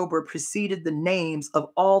of a cobra preceded the names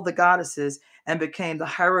of all the goddesses and became the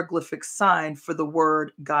hieroglyphic sign for the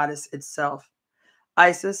word goddess itself.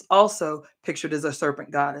 Isis, also pictured as a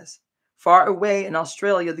serpent goddess. Far away in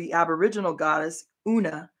Australia, the Aboriginal goddess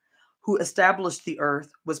Una, who established the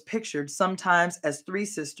earth, was pictured sometimes as three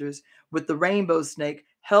sisters with the rainbow snake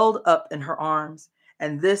held up in her arms.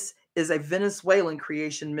 And this is a Venezuelan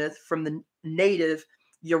creation myth from the native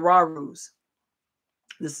Yararus.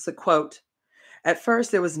 This is a quote. At first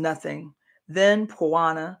there was nothing. Then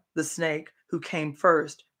Puana, the snake, who came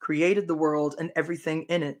first, created the world and everything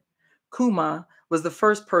in it. Kuma was the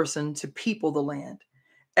first person to people the land.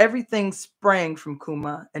 Everything sprang from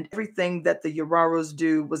Kuma, and everything that the Yararus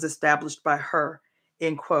do was established by her.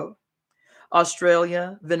 End quote.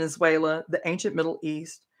 Australia, Venezuela, the ancient Middle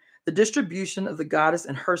East. The distribution of the goddess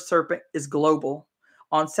and her serpent is global.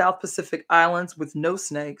 On South Pacific islands with no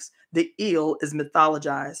snakes, the eel is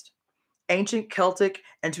mythologized. Ancient Celtic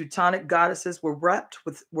and Teutonic goddesses were wrapped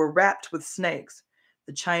with snakes.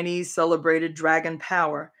 The Chinese celebrated dragon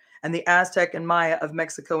power, and the Aztec and Maya of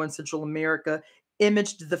Mexico and Central America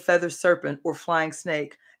imaged the feather serpent or flying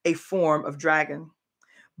snake, a form of dragon.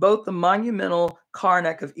 Both the monumental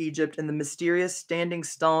Karnak of Egypt and the mysterious standing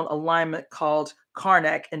stone alignment called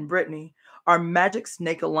Karnak in Brittany are magic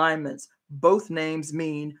snake alignments. Both names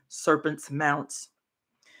mean serpent's mounts.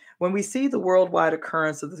 When we see the worldwide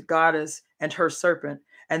occurrence of the goddess and her serpent,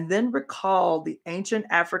 and then recall the ancient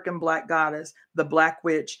African black goddess, the Black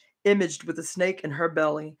Witch, imaged with a snake in her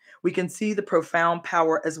belly, we can see the profound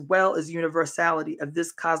power as well as universality of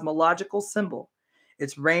this cosmological symbol,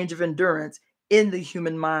 its range of endurance in the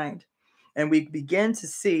human mind. And we begin to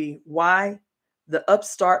see why the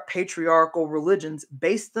upstart patriarchal religions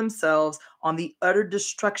base themselves on the utter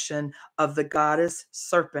destruction of the goddess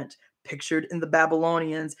serpent, pictured in the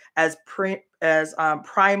Babylonians as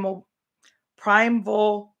primeval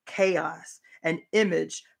chaos, an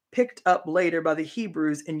image picked up later by the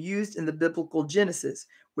Hebrews and used in the biblical Genesis,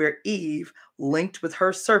 where Eve, linked with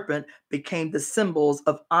her serpent, became the symbols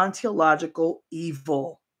of ontological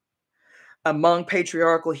evil. Among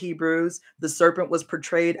patriarchal Hebrews, the serpent was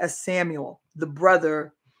portrayed as Samuel, the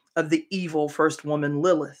brother of the evil first woman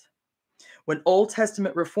Lilith. When Old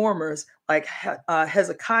Testament reformers like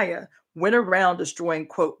Hezekiah went around destroying,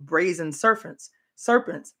 quote, brazen serpents,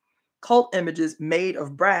 cult images made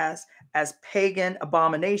of brass as pagan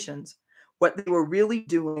abominations, what they were really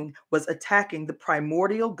doing was attacking the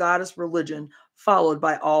primordial goddess religion followed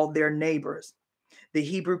by all their neighbors. The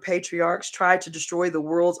Hebrew patriarchs tried to destroy the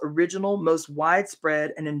world's original, most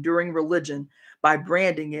widespread and enduring religion by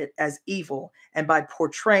branding it as evil and by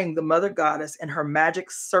portraying the mother goddess and her magic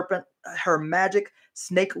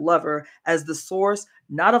snake lover as the source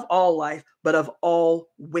not of all life, but of all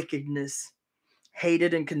wickedness,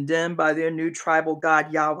 hated and condemned by their new tribal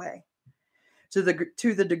god Yahweh. To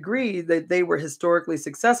the degree that they were historically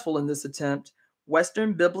successful in this attempt,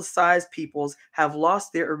 Western biblicized peoples have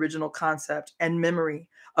lost their original concept and memory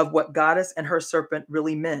of what goddess and her serpent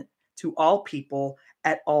really meant to all people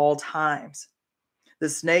at all times. The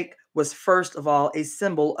snake was first of all a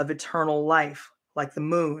symbol of eternal life, like the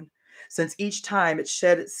moon, since each time it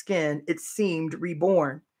shed its skin, it seemed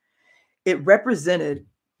reborn. It represented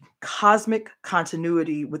cosmic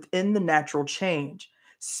continuity within the natural change,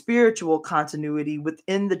 spiritual continuity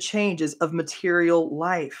within the changes of material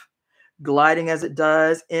life, gliding as it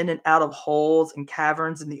does in and out of holes and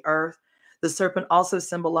caverns in the earth. The serpent also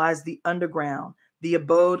symbolized the underground, the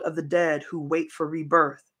abode of the dead who wait for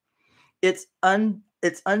rebirth. Its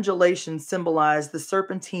undulations symbolize the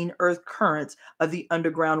serpentine earth currents of the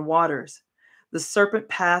underground waters. The serpent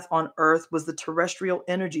path on earth was the terrestrial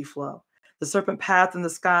energy flow. The serpent path in the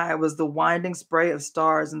sky was the winding spray of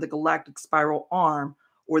stars in the galactic spiral arm,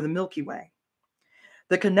 or the Milky Way.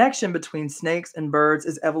 The connection between snakes and birds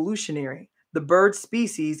is evolutionary. The bird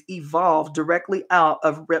species evolved directly out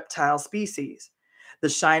of reptile species, the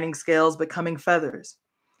shining scales becoming feathers.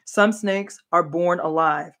 Some snakes are born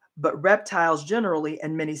alive, but reptiles generally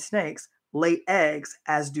and many snakes lay eggs,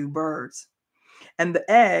 as do birds. And the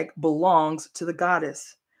egg belongs to the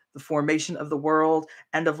goddess. The formation of the world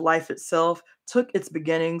and of life itself took its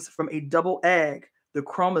beginnings from a double egg, the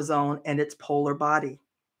chromosome and its polar body,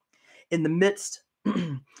 in the midst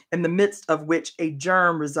in the midst of which a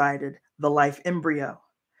germ resided, the life embryo.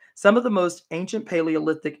 Some of the most ancient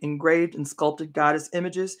Paleolithic engraved and sculpted goddess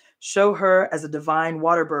images show her as a divine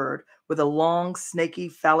water bird with a long, snaky,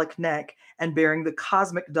 phallic neck and bearing the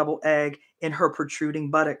cosmic double egg in her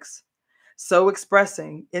protruding buttocks, so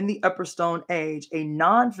expressing in the Upper Stone Age a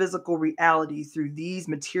non physical reality through these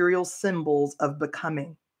material symbols of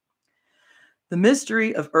becoming. The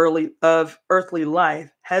mystery of earthly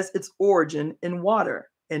life has its origin in water,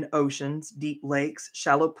 in oceans, deep lakes,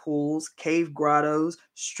 shallow pools, cave grottos,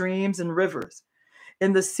 streams, and rivers,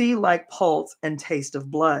 in the sea-like pulse and taste of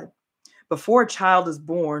blood. Before a child is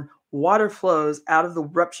born, water flows out of the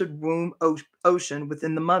ruptured womb ocean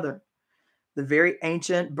within the mother. The very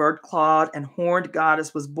ancient bird-clawed and horned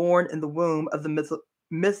goddess was born in the womb of the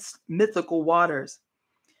mythical waters.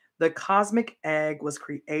 The cosmic egg was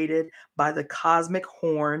created by the cosmic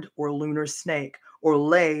horned or lunar snake, or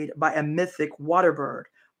laid by a mythic water bird,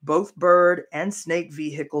 both bird and snake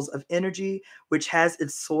vehicles of energy, which has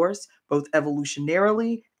its source both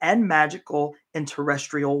evolutionarily and magical in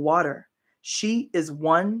terrestrial water. She is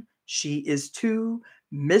one, she is two,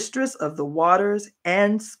 mistress of the waters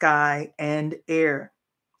and sky and air.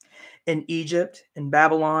 In Egypt, in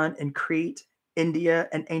Babylon, in Crete, India,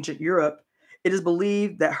 and ancient Europe, it is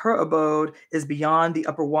believed that her abode is beyond the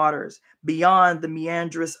upper waters, beyond the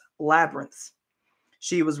meandrous labyrinths.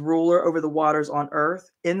 She was ruler over the waters on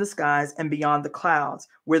earth, in the skies, and beyond the clouds,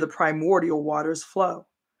 where the primordial waters flow.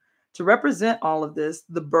 To represent all of this,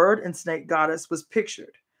 the bird and snake goddess was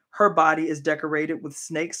pictured. Her body is decorated with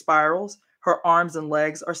snake spirals, her arms and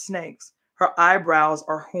legs are snakes, her eyebrows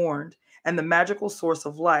are horned, and the magical source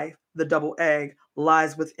of life, the double egg,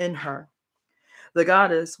 lies within her. The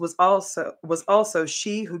goddess was also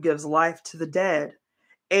she who gives life to the dead,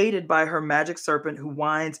 aided by her magic serpent who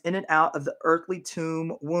winds in and out of the earthly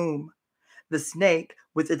tomb womb. The snake,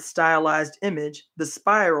 with its stylized image, the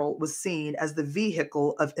spiral, was seen as the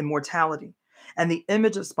vehicle of immortality, and the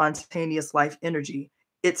image of spontaneous life energy,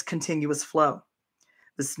 its continuous flow.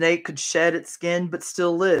 The snake could shed its skin but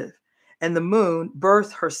still live, and the moon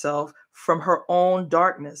birthed herself from her own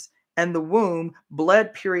darkness, and the womb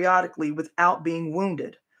bled periodically without being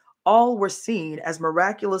wounded. All were seen as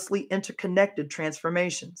miraculously interconnected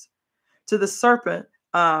transformations. To the serpent,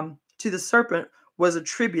 to the serpent was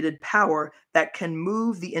attributed power that can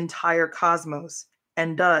move the entire cosmos,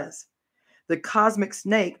 and does. The cosmic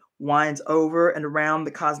snake winds over and around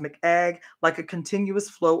the cosmic egg like a continuous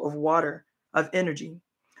flow of water, of energy.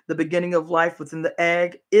 The beginning of life within the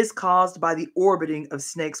egg is caused by the orbiting of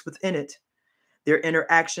snakes within it, their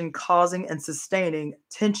interaction causing and sustaining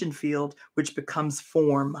tension field, which becomes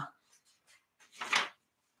form.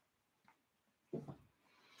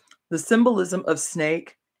 The symbolism of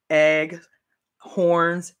snake, egg,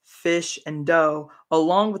 horns, fish, and doe,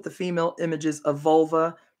 along with the female images of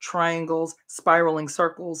vulva, triangles, spiraling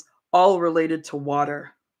circles, all related to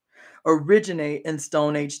water, originate in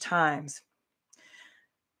Stone Age times.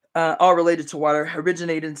 All related to water,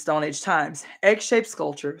 originated in Stone Age times. Egg-shaped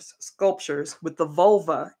sculptures with the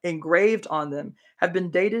vulva engraved on them have been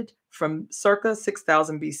dated from circa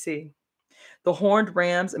 6000 BC. The horned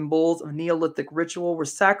rams and bulls of Neolithic ritual were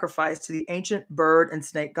sacrificed to the ancient bird and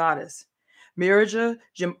snake goddess. Mirja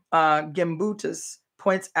Gimbutas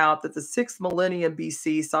points out that the 6th millennium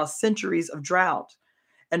BC saw centuries of drought,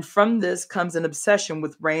 and from this comes an obsession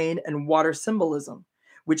with rain and water symbolism,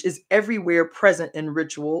 which is everywhere present in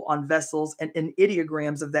ritual, on vessels, and in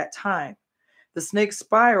ideograms of that time. The snake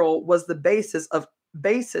spiral was the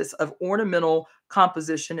basis of ornamental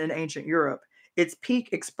composition in ancient Europe, its peak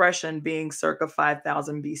expression being circa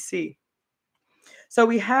 5000 BC. So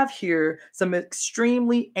we have here some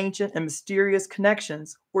extremely ancient and mysterious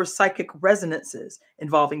connections or psychic resonances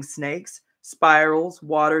involving snakes, spirals,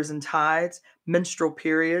 waters and tides, menstrual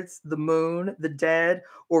periods, the moon, the dead,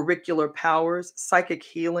 auricular powers, psychic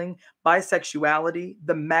healing, bisexuality,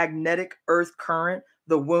 the magnetic earth current,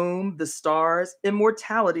 the womb, the stars,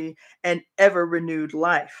 immortality, and ever renewed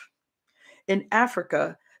life. In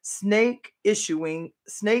Africa, snakes issuing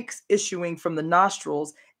from the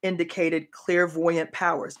nostrils indicated clairvoyant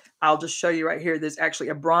powers. I'll just show you right here. There's actually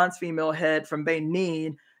a bronze female head from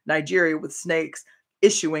Benin, Nigeria, with snakes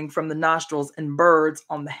issuing from the nostrils and birds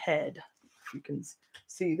on the head. If you can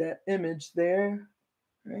see that image there,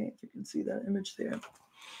 right? If you can see that image there.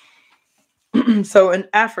 So in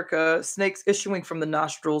Africa, snakes issuing from the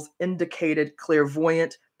nostrils indicated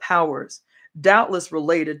clairvoyant powers, doubtless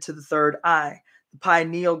related to the third eye, the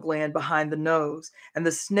pineal gland behind the nose, and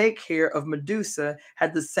the snake hair of Medusa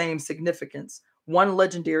had the same significance. One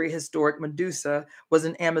legendary historic Medusa was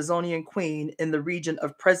an Amazonian queen in the region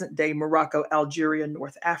of present-day Morocco, Algeria,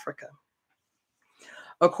 North Africa.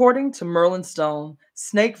 According to Merlin Stone,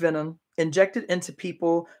 snake venom injected into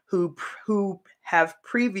people who have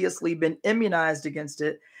previously been immunized against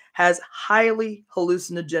it has highly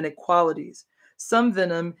hallucinogenic qualities. Some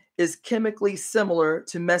venom is chemically similar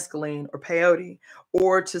to mescaline or peyote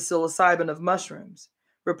or to psilocybin of mushrooms.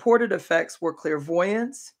 Reported effects were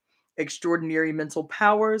clairvoyance, extraordinary mental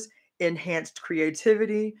powers, enhanced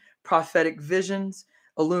creativity, prophetic visions,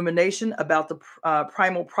 illumination about the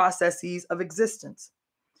primal processes of existence.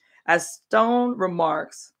 As Stone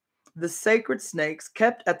remarks, the sacred snakes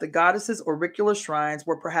kept at the goddess's auricular shrines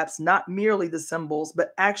were perhaps not merely the symbols,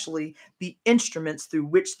 but actually the instruments through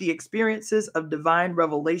which the experiences of divine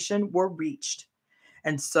revelation were reached.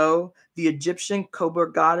 And so the Egyptian cobra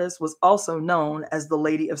goddess was also known as the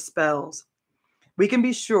Lady of Spells. We can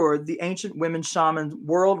be sure the ancient women shamans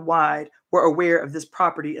worldwide were aware of this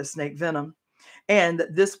property of snake venom, and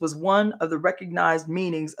that this was one of the recognized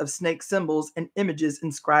meanings of snake symbols and images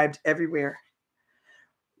inscribed everywhere.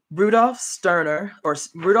 Rudolf Steiner,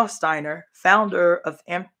 founder of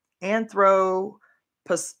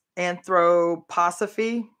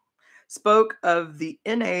anthroposophy, spoke of the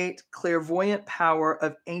innate clairvoyant power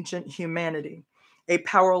of ancient humanity, a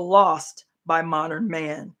power lost by modern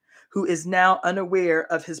man, who is now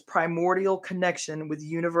unaware of his primordial connection with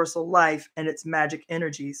universal life and its magic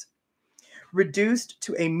energies. Reduced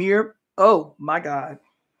to a mere, oh my God,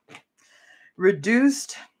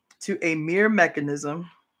 reduced to a mere mechanism,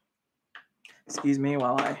 excuse me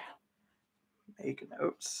while I make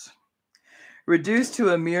notes. Reduced to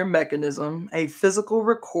a mere mechanism, a physical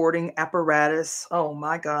recording apparatus. Oh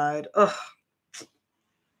my God. Ugh.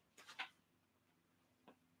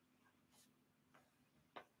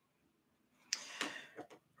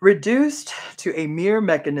 Reduced to a mere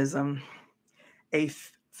mechanism, a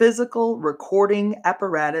physical recording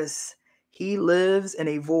apparatus, he lives in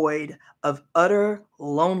a void of utter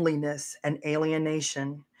loneliness and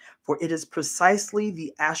alienation, for it is precisely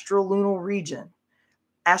the astral-lunar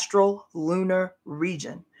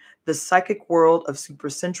region, the psychic world of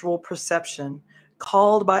supersensual perception,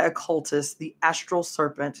 called by occultists the astral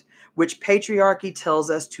serpent, which patriarchy tells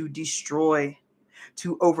us to destroy,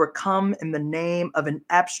 to overcome in the name of an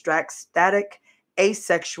abstract, static,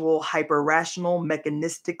 asexual, hyper-rational,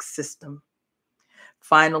 mechanistic system.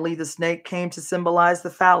 Finally, the snake came to symbolize the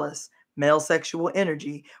phallus, male sexual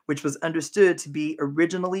energy, which was understood to be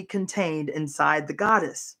originally contained inside the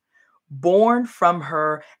goddess, born from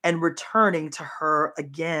her and returning to her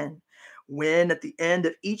again, when at the end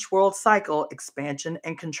of each world cycle, expansion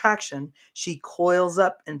and contraction, she coils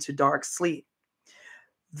up into dark sleep.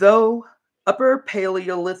 Though Upper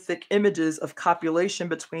Paleolithic images of copulation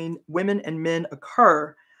between women and men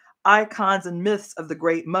occur, icons and myths of the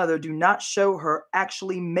Great Mother do not show her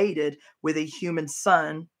actually mated with a human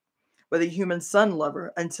sun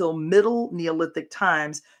lover until Middle Neolithic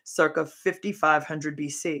times, circa 5500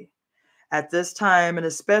 BC. At this time, and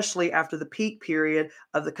especially after the peak period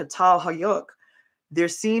of the Catalhayuk, there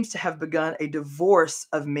seems to have begun a divorce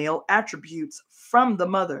of male attributes from the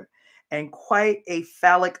mother, and quite a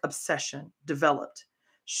phallic obsession developed,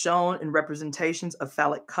 shown in representations of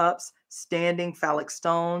phallic cups, standing phallic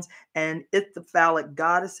stones, and ithyphallic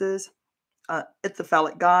gods.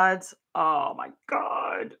 Oh my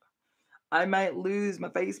God. I might lose my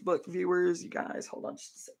Facebook viewers. You guys, hold on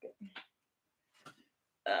just a second.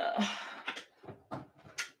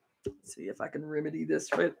 Let's see if I can remedy this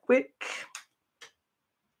real quick.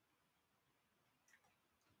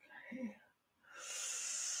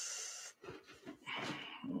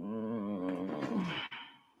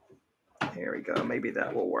 Here we go. Maybe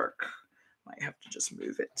that will work. My might have to just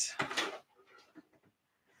move it.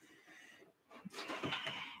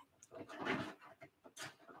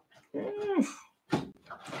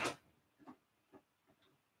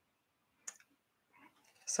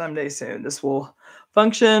 Someday soon, this will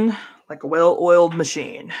function like a well-oiled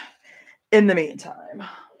machine. In the meantime,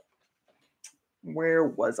 where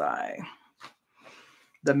was I?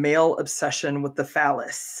 The male obsession with the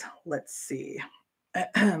phallus. Let's see.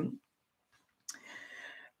 And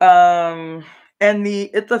the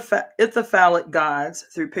ithyphallic gods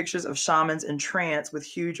through pictures of shamans in trance with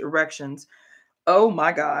huge erections. Oh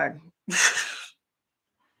my God.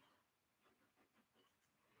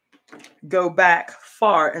 Go back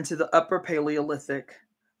far into the Upper Paleolithic.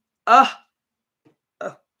 But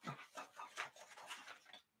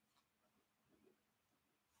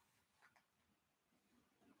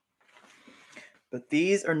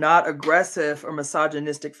these are not aggressive or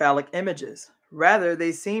misogynistic phallic images. Rather,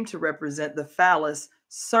 they seem to represent the phallus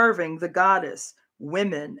serving the goddess,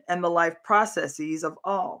 women, and the life processes of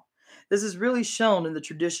all. This is really shown in the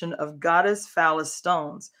tradition of goddess phallus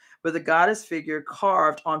stones, with the goddess figure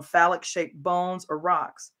carved on phallic-shaped bones or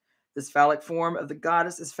rocks. This phallic form of the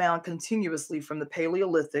goddess is found continuously from the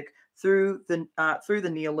Paleolithic through the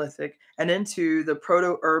Neolithic and into the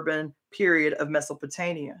Proto-Urban period of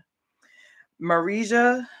Mesopotamia.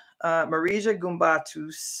 Marija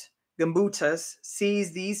Gumbutus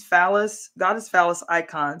sees these goddess phallus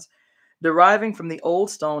icons deriving from the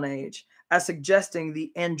Old Stone Age as suggesting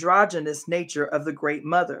the androgynous nature of the Great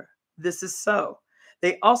Mother. This is so.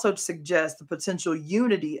 They also suggest the potential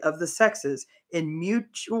unity of the sexes in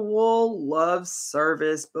mutual love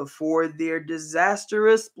service before their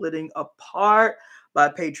disastrous splitting apart by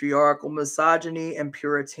patriarchal misogyny and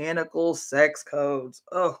puritanical sex codes.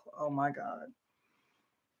 Oh my God.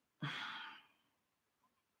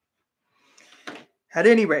 At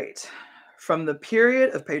any rate, from the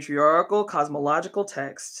period of patriarchal cosmological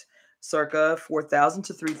texts, circa 4000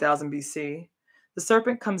 to 3000 BC, the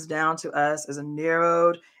serpent comes down to us as a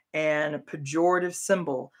narrowed and pejorative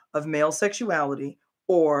symbol of male sexuality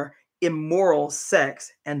or immoral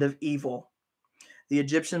sex and of evil. The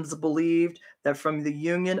Egyptians believed that from the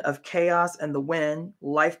union of chaos and the wind,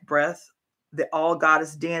 life breath, the all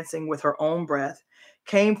goddess dancing with her own breath,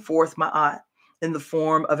 came forth Ma'at in the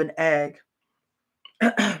form of an egg.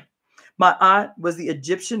 Ma'at was the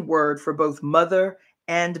Egyptian word for both mother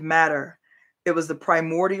and matter. It was the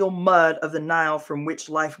primordial mud of the Nile from which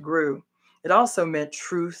life grew. It also meant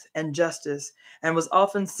truth and justice and was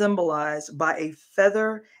often symbolized by a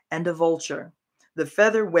feather and a vulture. The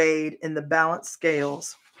feather weighed in the balanced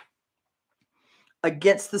scales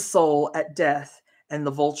against the soul at death, and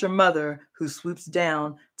the vulture mother who swoops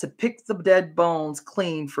down to pick the dead bones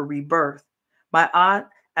clean for rebirth. Ma'at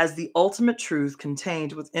as the ultimate truth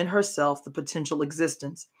contained within herself the potential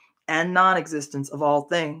existence and non-existence of all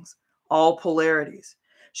things, all polarities.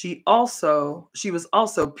 She was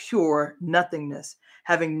also pure nothingness,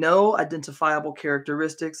 having no identifiable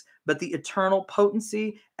characteristics but the eternal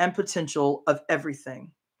potency and potential of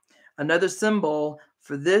everything. Another symbol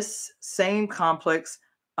for this same complex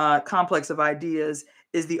of ideas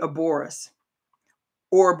is the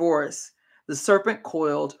Ouroboros, the serpent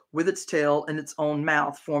coiled with its tail in its own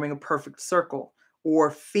mouth, forming a perfect circle,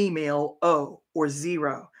 or female O, or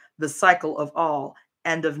zero, the cycle of all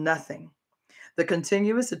and of nothing. The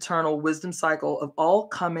continuous eternal wisdom cycle of all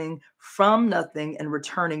coming from nothing and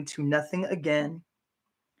returning to nothing again.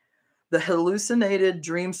 The hallucinated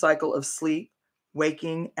dream cycle of sleep,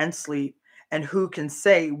 waking, and sleep, and who can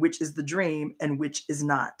say which is the dream and which is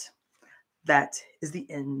not. That is the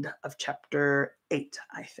end of chapter 8,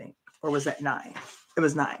 I think. Or was that 9? It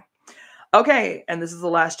was 9. Okay, and this is the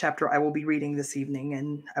last chapter I will be reading this evening,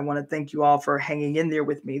 and I want to thank you all for hanging in there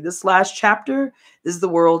with me. This last chapter is the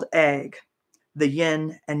world egg, the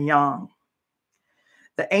yin and yang.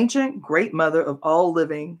 The ancient great mother of all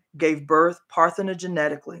living gave birth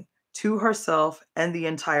parthenogenetically to herself and the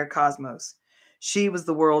entire cosmos. She was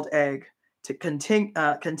the world egg, containing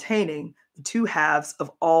the two halves of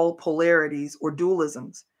all polarities or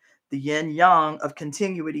dualisms, the yin-yang of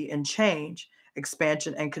continuity and change,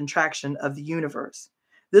 expansion and contraction of the universe.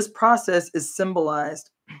 This process is symbolized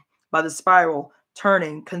by the spiral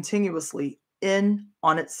turning continuously in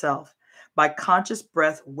on itself, by conscious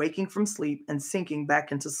breath waking from sleep and sinking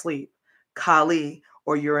back into sleep, Kali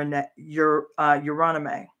or Euronymous,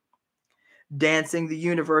 dancing the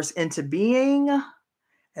universe into being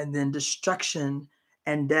and then destruction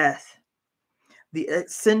and death. The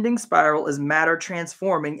ascending spiral is matter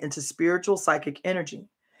transforming into spiritual psychic energy.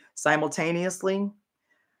 Simultaneously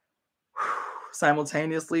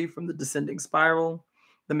from the descending spiral,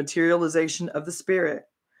 the materialization of the spirit,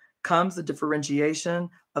 comes the differentiation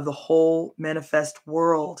of the whole manifest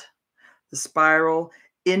world. The spiral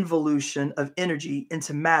involution of energy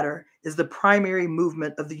into matter is the primary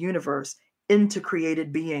movement of the universe into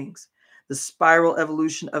created beings. The spiral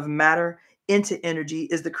evolution of matter into energy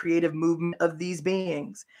is the creative movement of these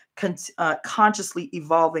beings, consciously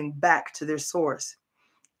evolving back to their source.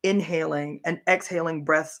 Inhaling and exhaling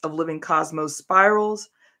breaths of living cosmos spirals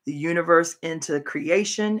the universe into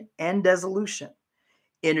creation and dissolution.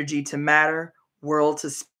 Energy to matter, world to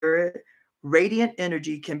spirit, radiant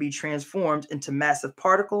energy can be transformed into massive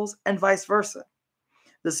particles and vice versa.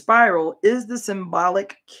 The spiral is the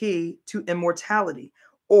symbolic key to immortality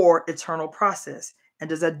or eternal process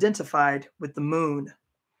and is identified with the moon.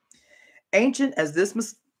 Ancient as this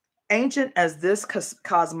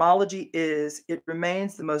cosmology is, it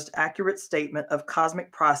remains the most accurate statement of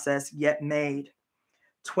cosmic process yet made.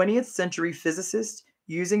 20th century physicists,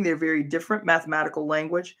 using their very different mathematical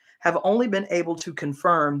language, have only been able to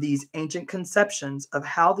confirm these ancient conceptions of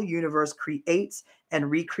how the universe creates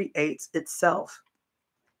and recreates itself.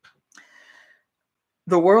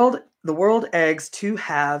 The world egg's two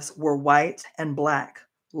halves were white and black,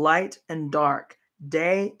 light and dark,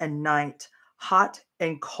 day and night, hot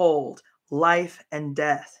and cold, life and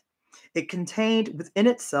death. It contained within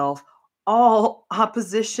itself all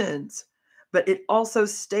oppositions, but it also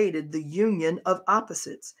stated the union of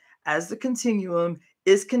opposites, as the continuum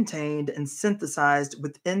is contained and synthesized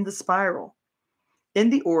within the spiral. In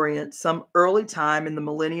the Orient, some early time in the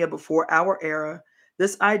millennia before our era,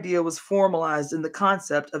 this idea was formalized in the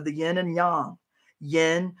concept of the yin and yang.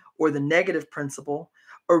 Yin, or the negative principle,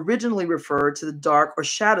 originally referred to the dark or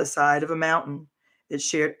shadow side of a mountain. It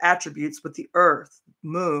shared attributes with the earth,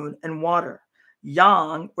 moon, and water.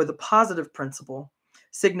 Yang, or the positive principle,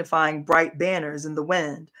 signifying bright banners in the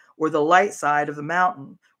wind, or the light side of the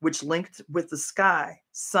mountain, which linked with the sky,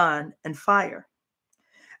 sun, and fire.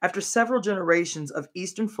 After several generations of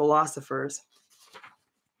Eastern philosophers,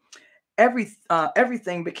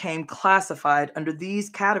 everything became classified under these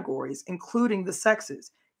categories, including the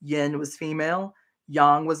sexes. Yin was female,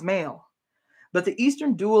 yang was male. But the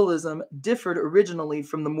Eastern dualism differed originally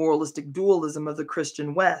from the moralistic dualism of the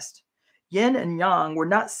Christian West. Yin and yang were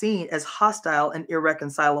not seen as hostile and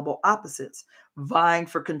irreconcilable opposites, vying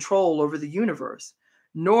for control over the universe,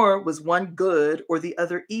 nor was one good or the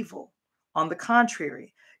other evil. On the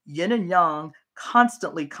contrary, yin and yang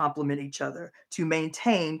constantly complement each other to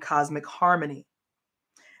maintain cosmic harmony.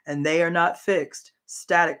 And they are not fixed,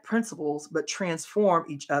 static principles, but transform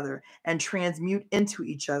each other and transmute into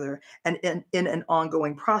each other and in an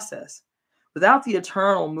ongoing process. Without the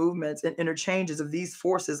eternal movements and interchanges of these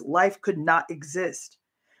forces, life could not exist.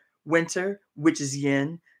 Winter, which is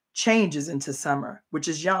yin, changes into summer, which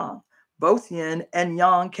is yang. Both yin and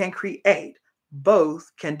yang can create,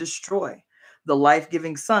 both can destroy. The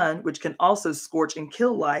life-giving sun, which can also scorch and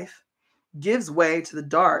kill life, gives way to the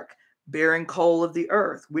dark, barren coal of the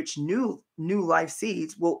earth, which new life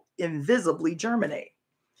seeds will invisibly germinate.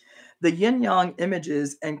 The yin-yang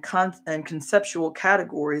images and conceptual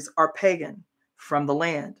categories are pagan, from the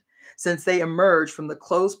land, since they emerge from the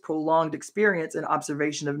close, prolonged experience and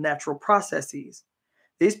observation of natural processes.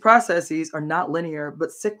 These processes are not linear,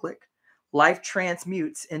 but cyclic. Life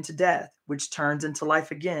transmutes into death, which turns into life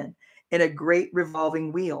again, in a great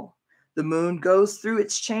revolving wheel. The moon goes through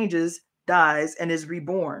its changes, dies, and is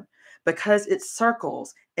reborn, because it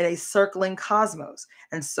circles in a circling cosmos,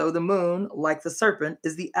 and so the moon, like the serpent,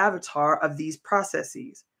 is the avatar of these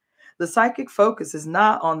processes. The psychic focus is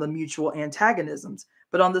not on the mutual antagonisms,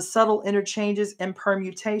 but on the subtle interchanges and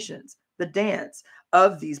permutations, the dance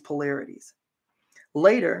of these polarities.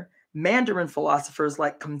 Later, Mandarin philosophers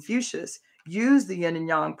like Confucius used the yin and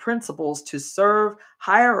yang principles to serve the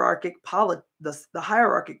hierarchic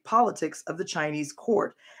politics of the Chinese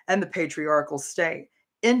court and the patriarchal state,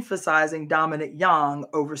 emphasizing dominant yang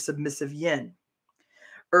over submissive yin.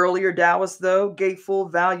 Earlier Taoists, though, gave full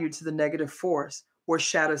value to the negative force, or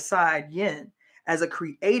shadow side yin, as a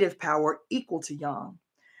creative power equal to yang.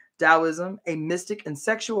 Taoism, a mystic and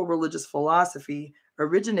sexual religious philosophy,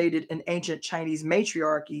 originated in ancient Chinese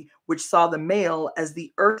matriarchy, which saw the male as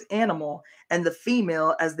the earth animal and the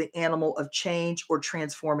female as the animal of change or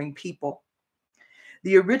transforming people.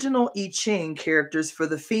 The original I Ching characters for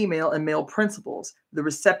the female and male principles, the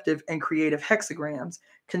receptive and creative hexagrams,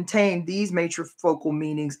 contain these matrifocal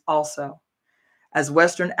meanings also. As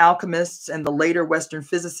Western alchemists and the later Western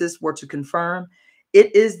physicists were to confirm,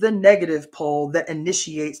 it is the negative pole that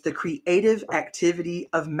initiates the creative activity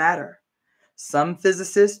of matter. Some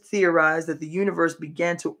physicists theorize that the universe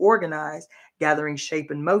began to organize, gathering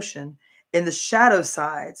shape and motion, in the shadow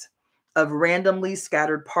sides of randomly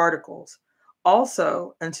scattered particles.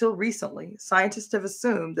 Also, until recently, scientists have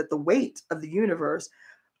assumed that the weight of the universe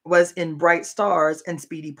was in bright stars and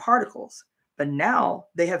speedy particles. But now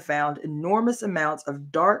they have found enormous amounts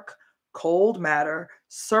of dark, cold matter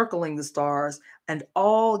circling the stars and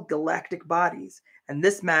all galactic bodies. And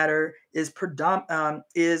this matter is preponderant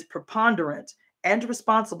and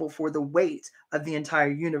responsible for the weight of the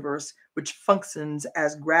entire universe, which functions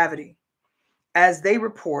as gravity. As they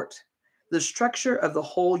report, the structure of the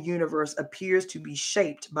whole universe appears to be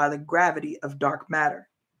shaped by the gravity of dark matter.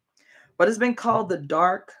 What has been called the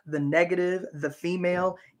dark, the negative, the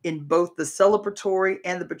female in both the celebratory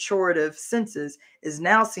and the pejorative senses is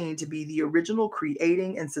now seen to be the original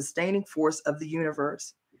creating and sustaining force of the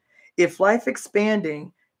universe. If life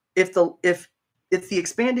expanding, if the if if the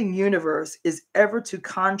expanding universe is ever to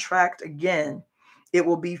contract again, it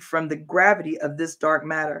will be from the gravity of this dark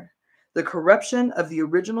matter. The corruption of the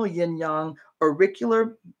original yin yang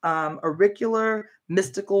auricular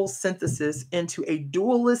mystical synthesis into a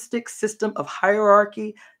dualistic system of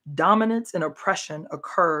hierarchy, dominance, and oppression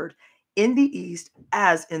occurred in the East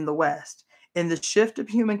as in the West. In the shift of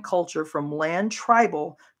human culture from land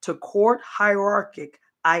tribal to court hierarchic,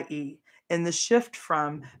 i.e., in the shift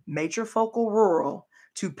from matrifocal rural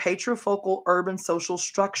to patrifocal urban social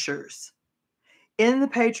structures. In the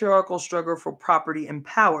patriarchal struggle for property and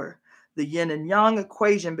power, the yin and yang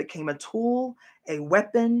equation became a tool, a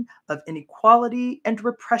weapon of inequality and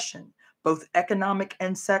repression, both economic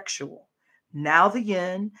and sexual. Now the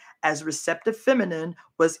yin, as receptive feminine,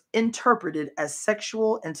 was interpreted as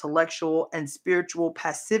sexual, intellectual, and spiritual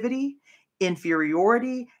passivity,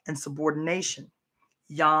 inferiority, and subordination.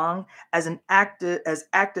 Yang, as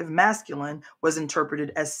active masculine, was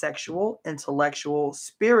interpreted as sexual, intellectual,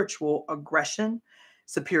 spiritual aggression,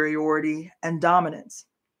 superiority, and dominance.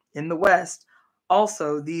 In the West,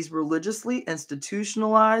 also, these religiously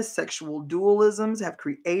institutionalized sexual dualisms have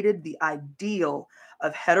created the ideal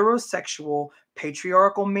of heterosexual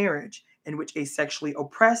patriarchal marriage, in which a sexually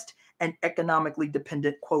oppressed and economically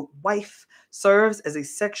dependent quote wife serves as a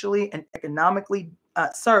sexually and economically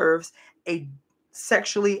serves a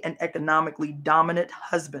sexually and economically dominant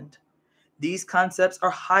husband. These concepts are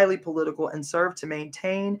highly political and serve to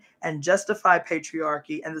maintain and justify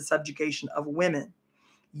patriarchy and the subjugation of women.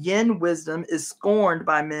 Yin wisdom is scorned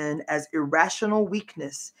by men as irrational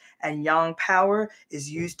weakness, and yang power is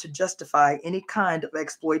used to justify any kind of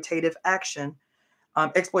exploitative action,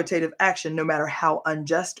 no matter how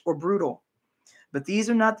unjust or brutal. But these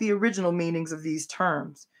are not the original meanings of these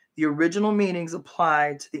terms. The original meanings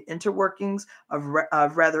apply to the interworkings of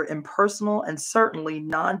rather impersonal and certainly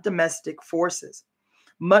non-domestic forces,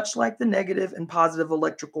 much like the negative and positive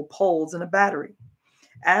electrical poles in a battery.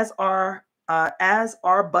 As our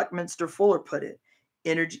Buckminster Fuller put it,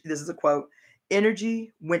 energy, this is a quote,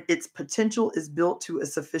 energy, when its potential is built to a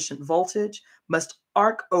sufficient voltage, must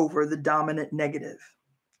arc over the dominant negative,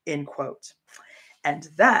 end quote. And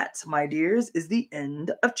that, my dears, is the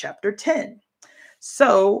end of chapter 10.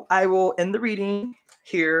 So I will end the reading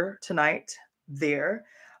here tonight, there.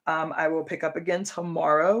 I will pick up again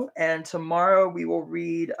tomorrow, and tomorrow we will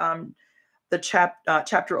read the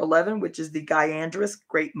chapter 11, which is the Gaiandrous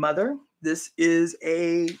Great Mother. This is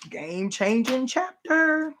a game-changing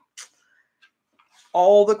chapter.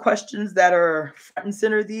 All the questions that are front and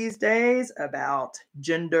center these days about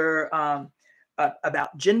gender and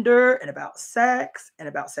about sex and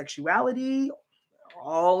about sexuality are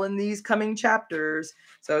all in these coming chapters.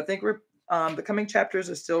 So I think the coming chapters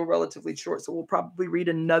are still relatively short. So we'll probably read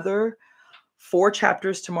another 4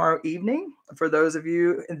 chapters tomorrow evening. For those of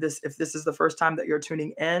you if this is the first time that you're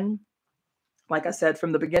tuning in, like I said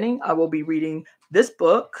from the beginning, I will be reading this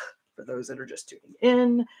book. For those that are just tuning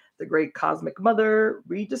in, The Great Cosmic Mother,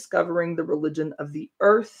 Rediscovering the Religion of the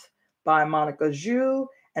Earth by Monica Zhu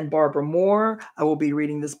and Barbara Moore. I will be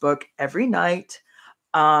reading this book every night,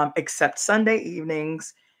 except Sunday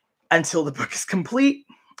evenings, until the book is complete.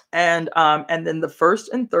 And then the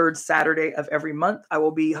first and third Saturday of every month, I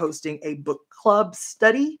will be hosting a book club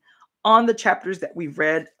study on the chapters that we've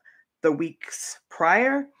read the weeks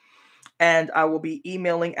prior. And I will be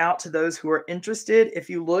emailing out to those who are interested. If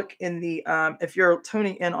you look in the, if you're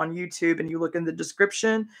tuning in on YouTube and you look in the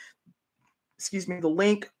description, the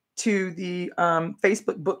link to the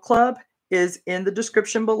Facebook book club is in the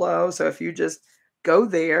description below. So if you just go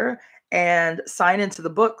there and sign into the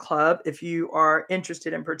book club, if you are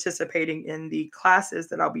interested in participating in the classes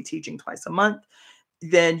that I'll be teaching twice a month,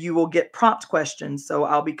 then you will get prompt questions. So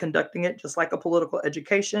I'll be conducting it just like a political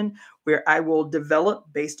education, where I will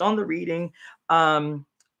develop, based on the reading,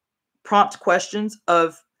 prompt questions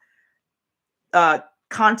of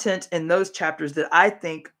content in those chapters that I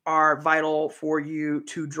think are vital for you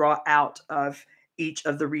to draw out of each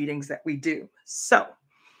of the readings that we do. So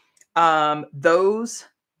those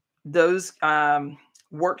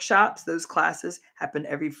workshops, those classes happen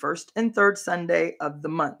every first and third Sunday of the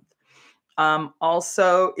month.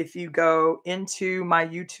 Also, if you go into my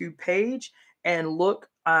YouTube page and look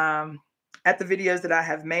at the videos that I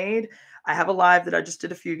have made, I have a live that I just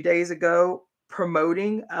did a few days ago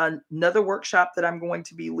promoting another workshop that I'm going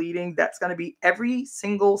to be leading. That's going to be every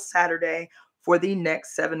single Saturday for the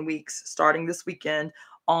next 7 weeks, starting this weekend,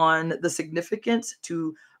 on the significance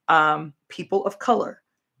to people of color,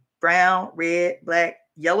 brown, red, black,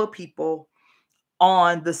 yellow people,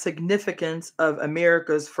 on the significance of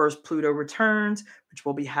America's first Pluto returns, which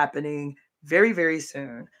will be happening very, very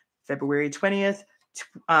soon, February 20th,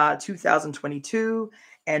 2022,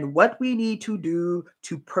 and what we need to do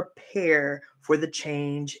to prepare for the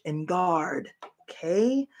change in guard.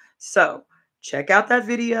 Okay, so check out that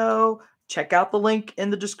video. Check out the link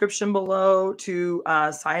in the description below to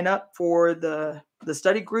sign up for the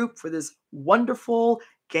study group for this wonderful,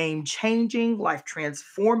 game-changing,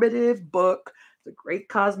 life-transformative book, The Great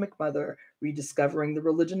Cosmic Mother, Rediscovering the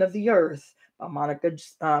Religion of the Earth, by Monica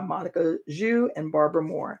Zhu and Barbara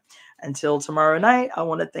Moore. Until tomorrow night, I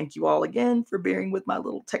want to thank you all again for bearing with my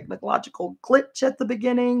little technological glitch at the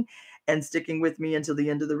beginning and sticking with me until the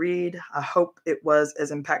end of the read. I hope it was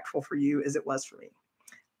as impactful for you as it was for me.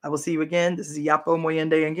 I will see you again. This is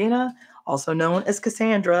IyapoNgina, also known as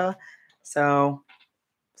Cassandra. So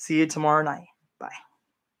see you tomorrow night. Bye.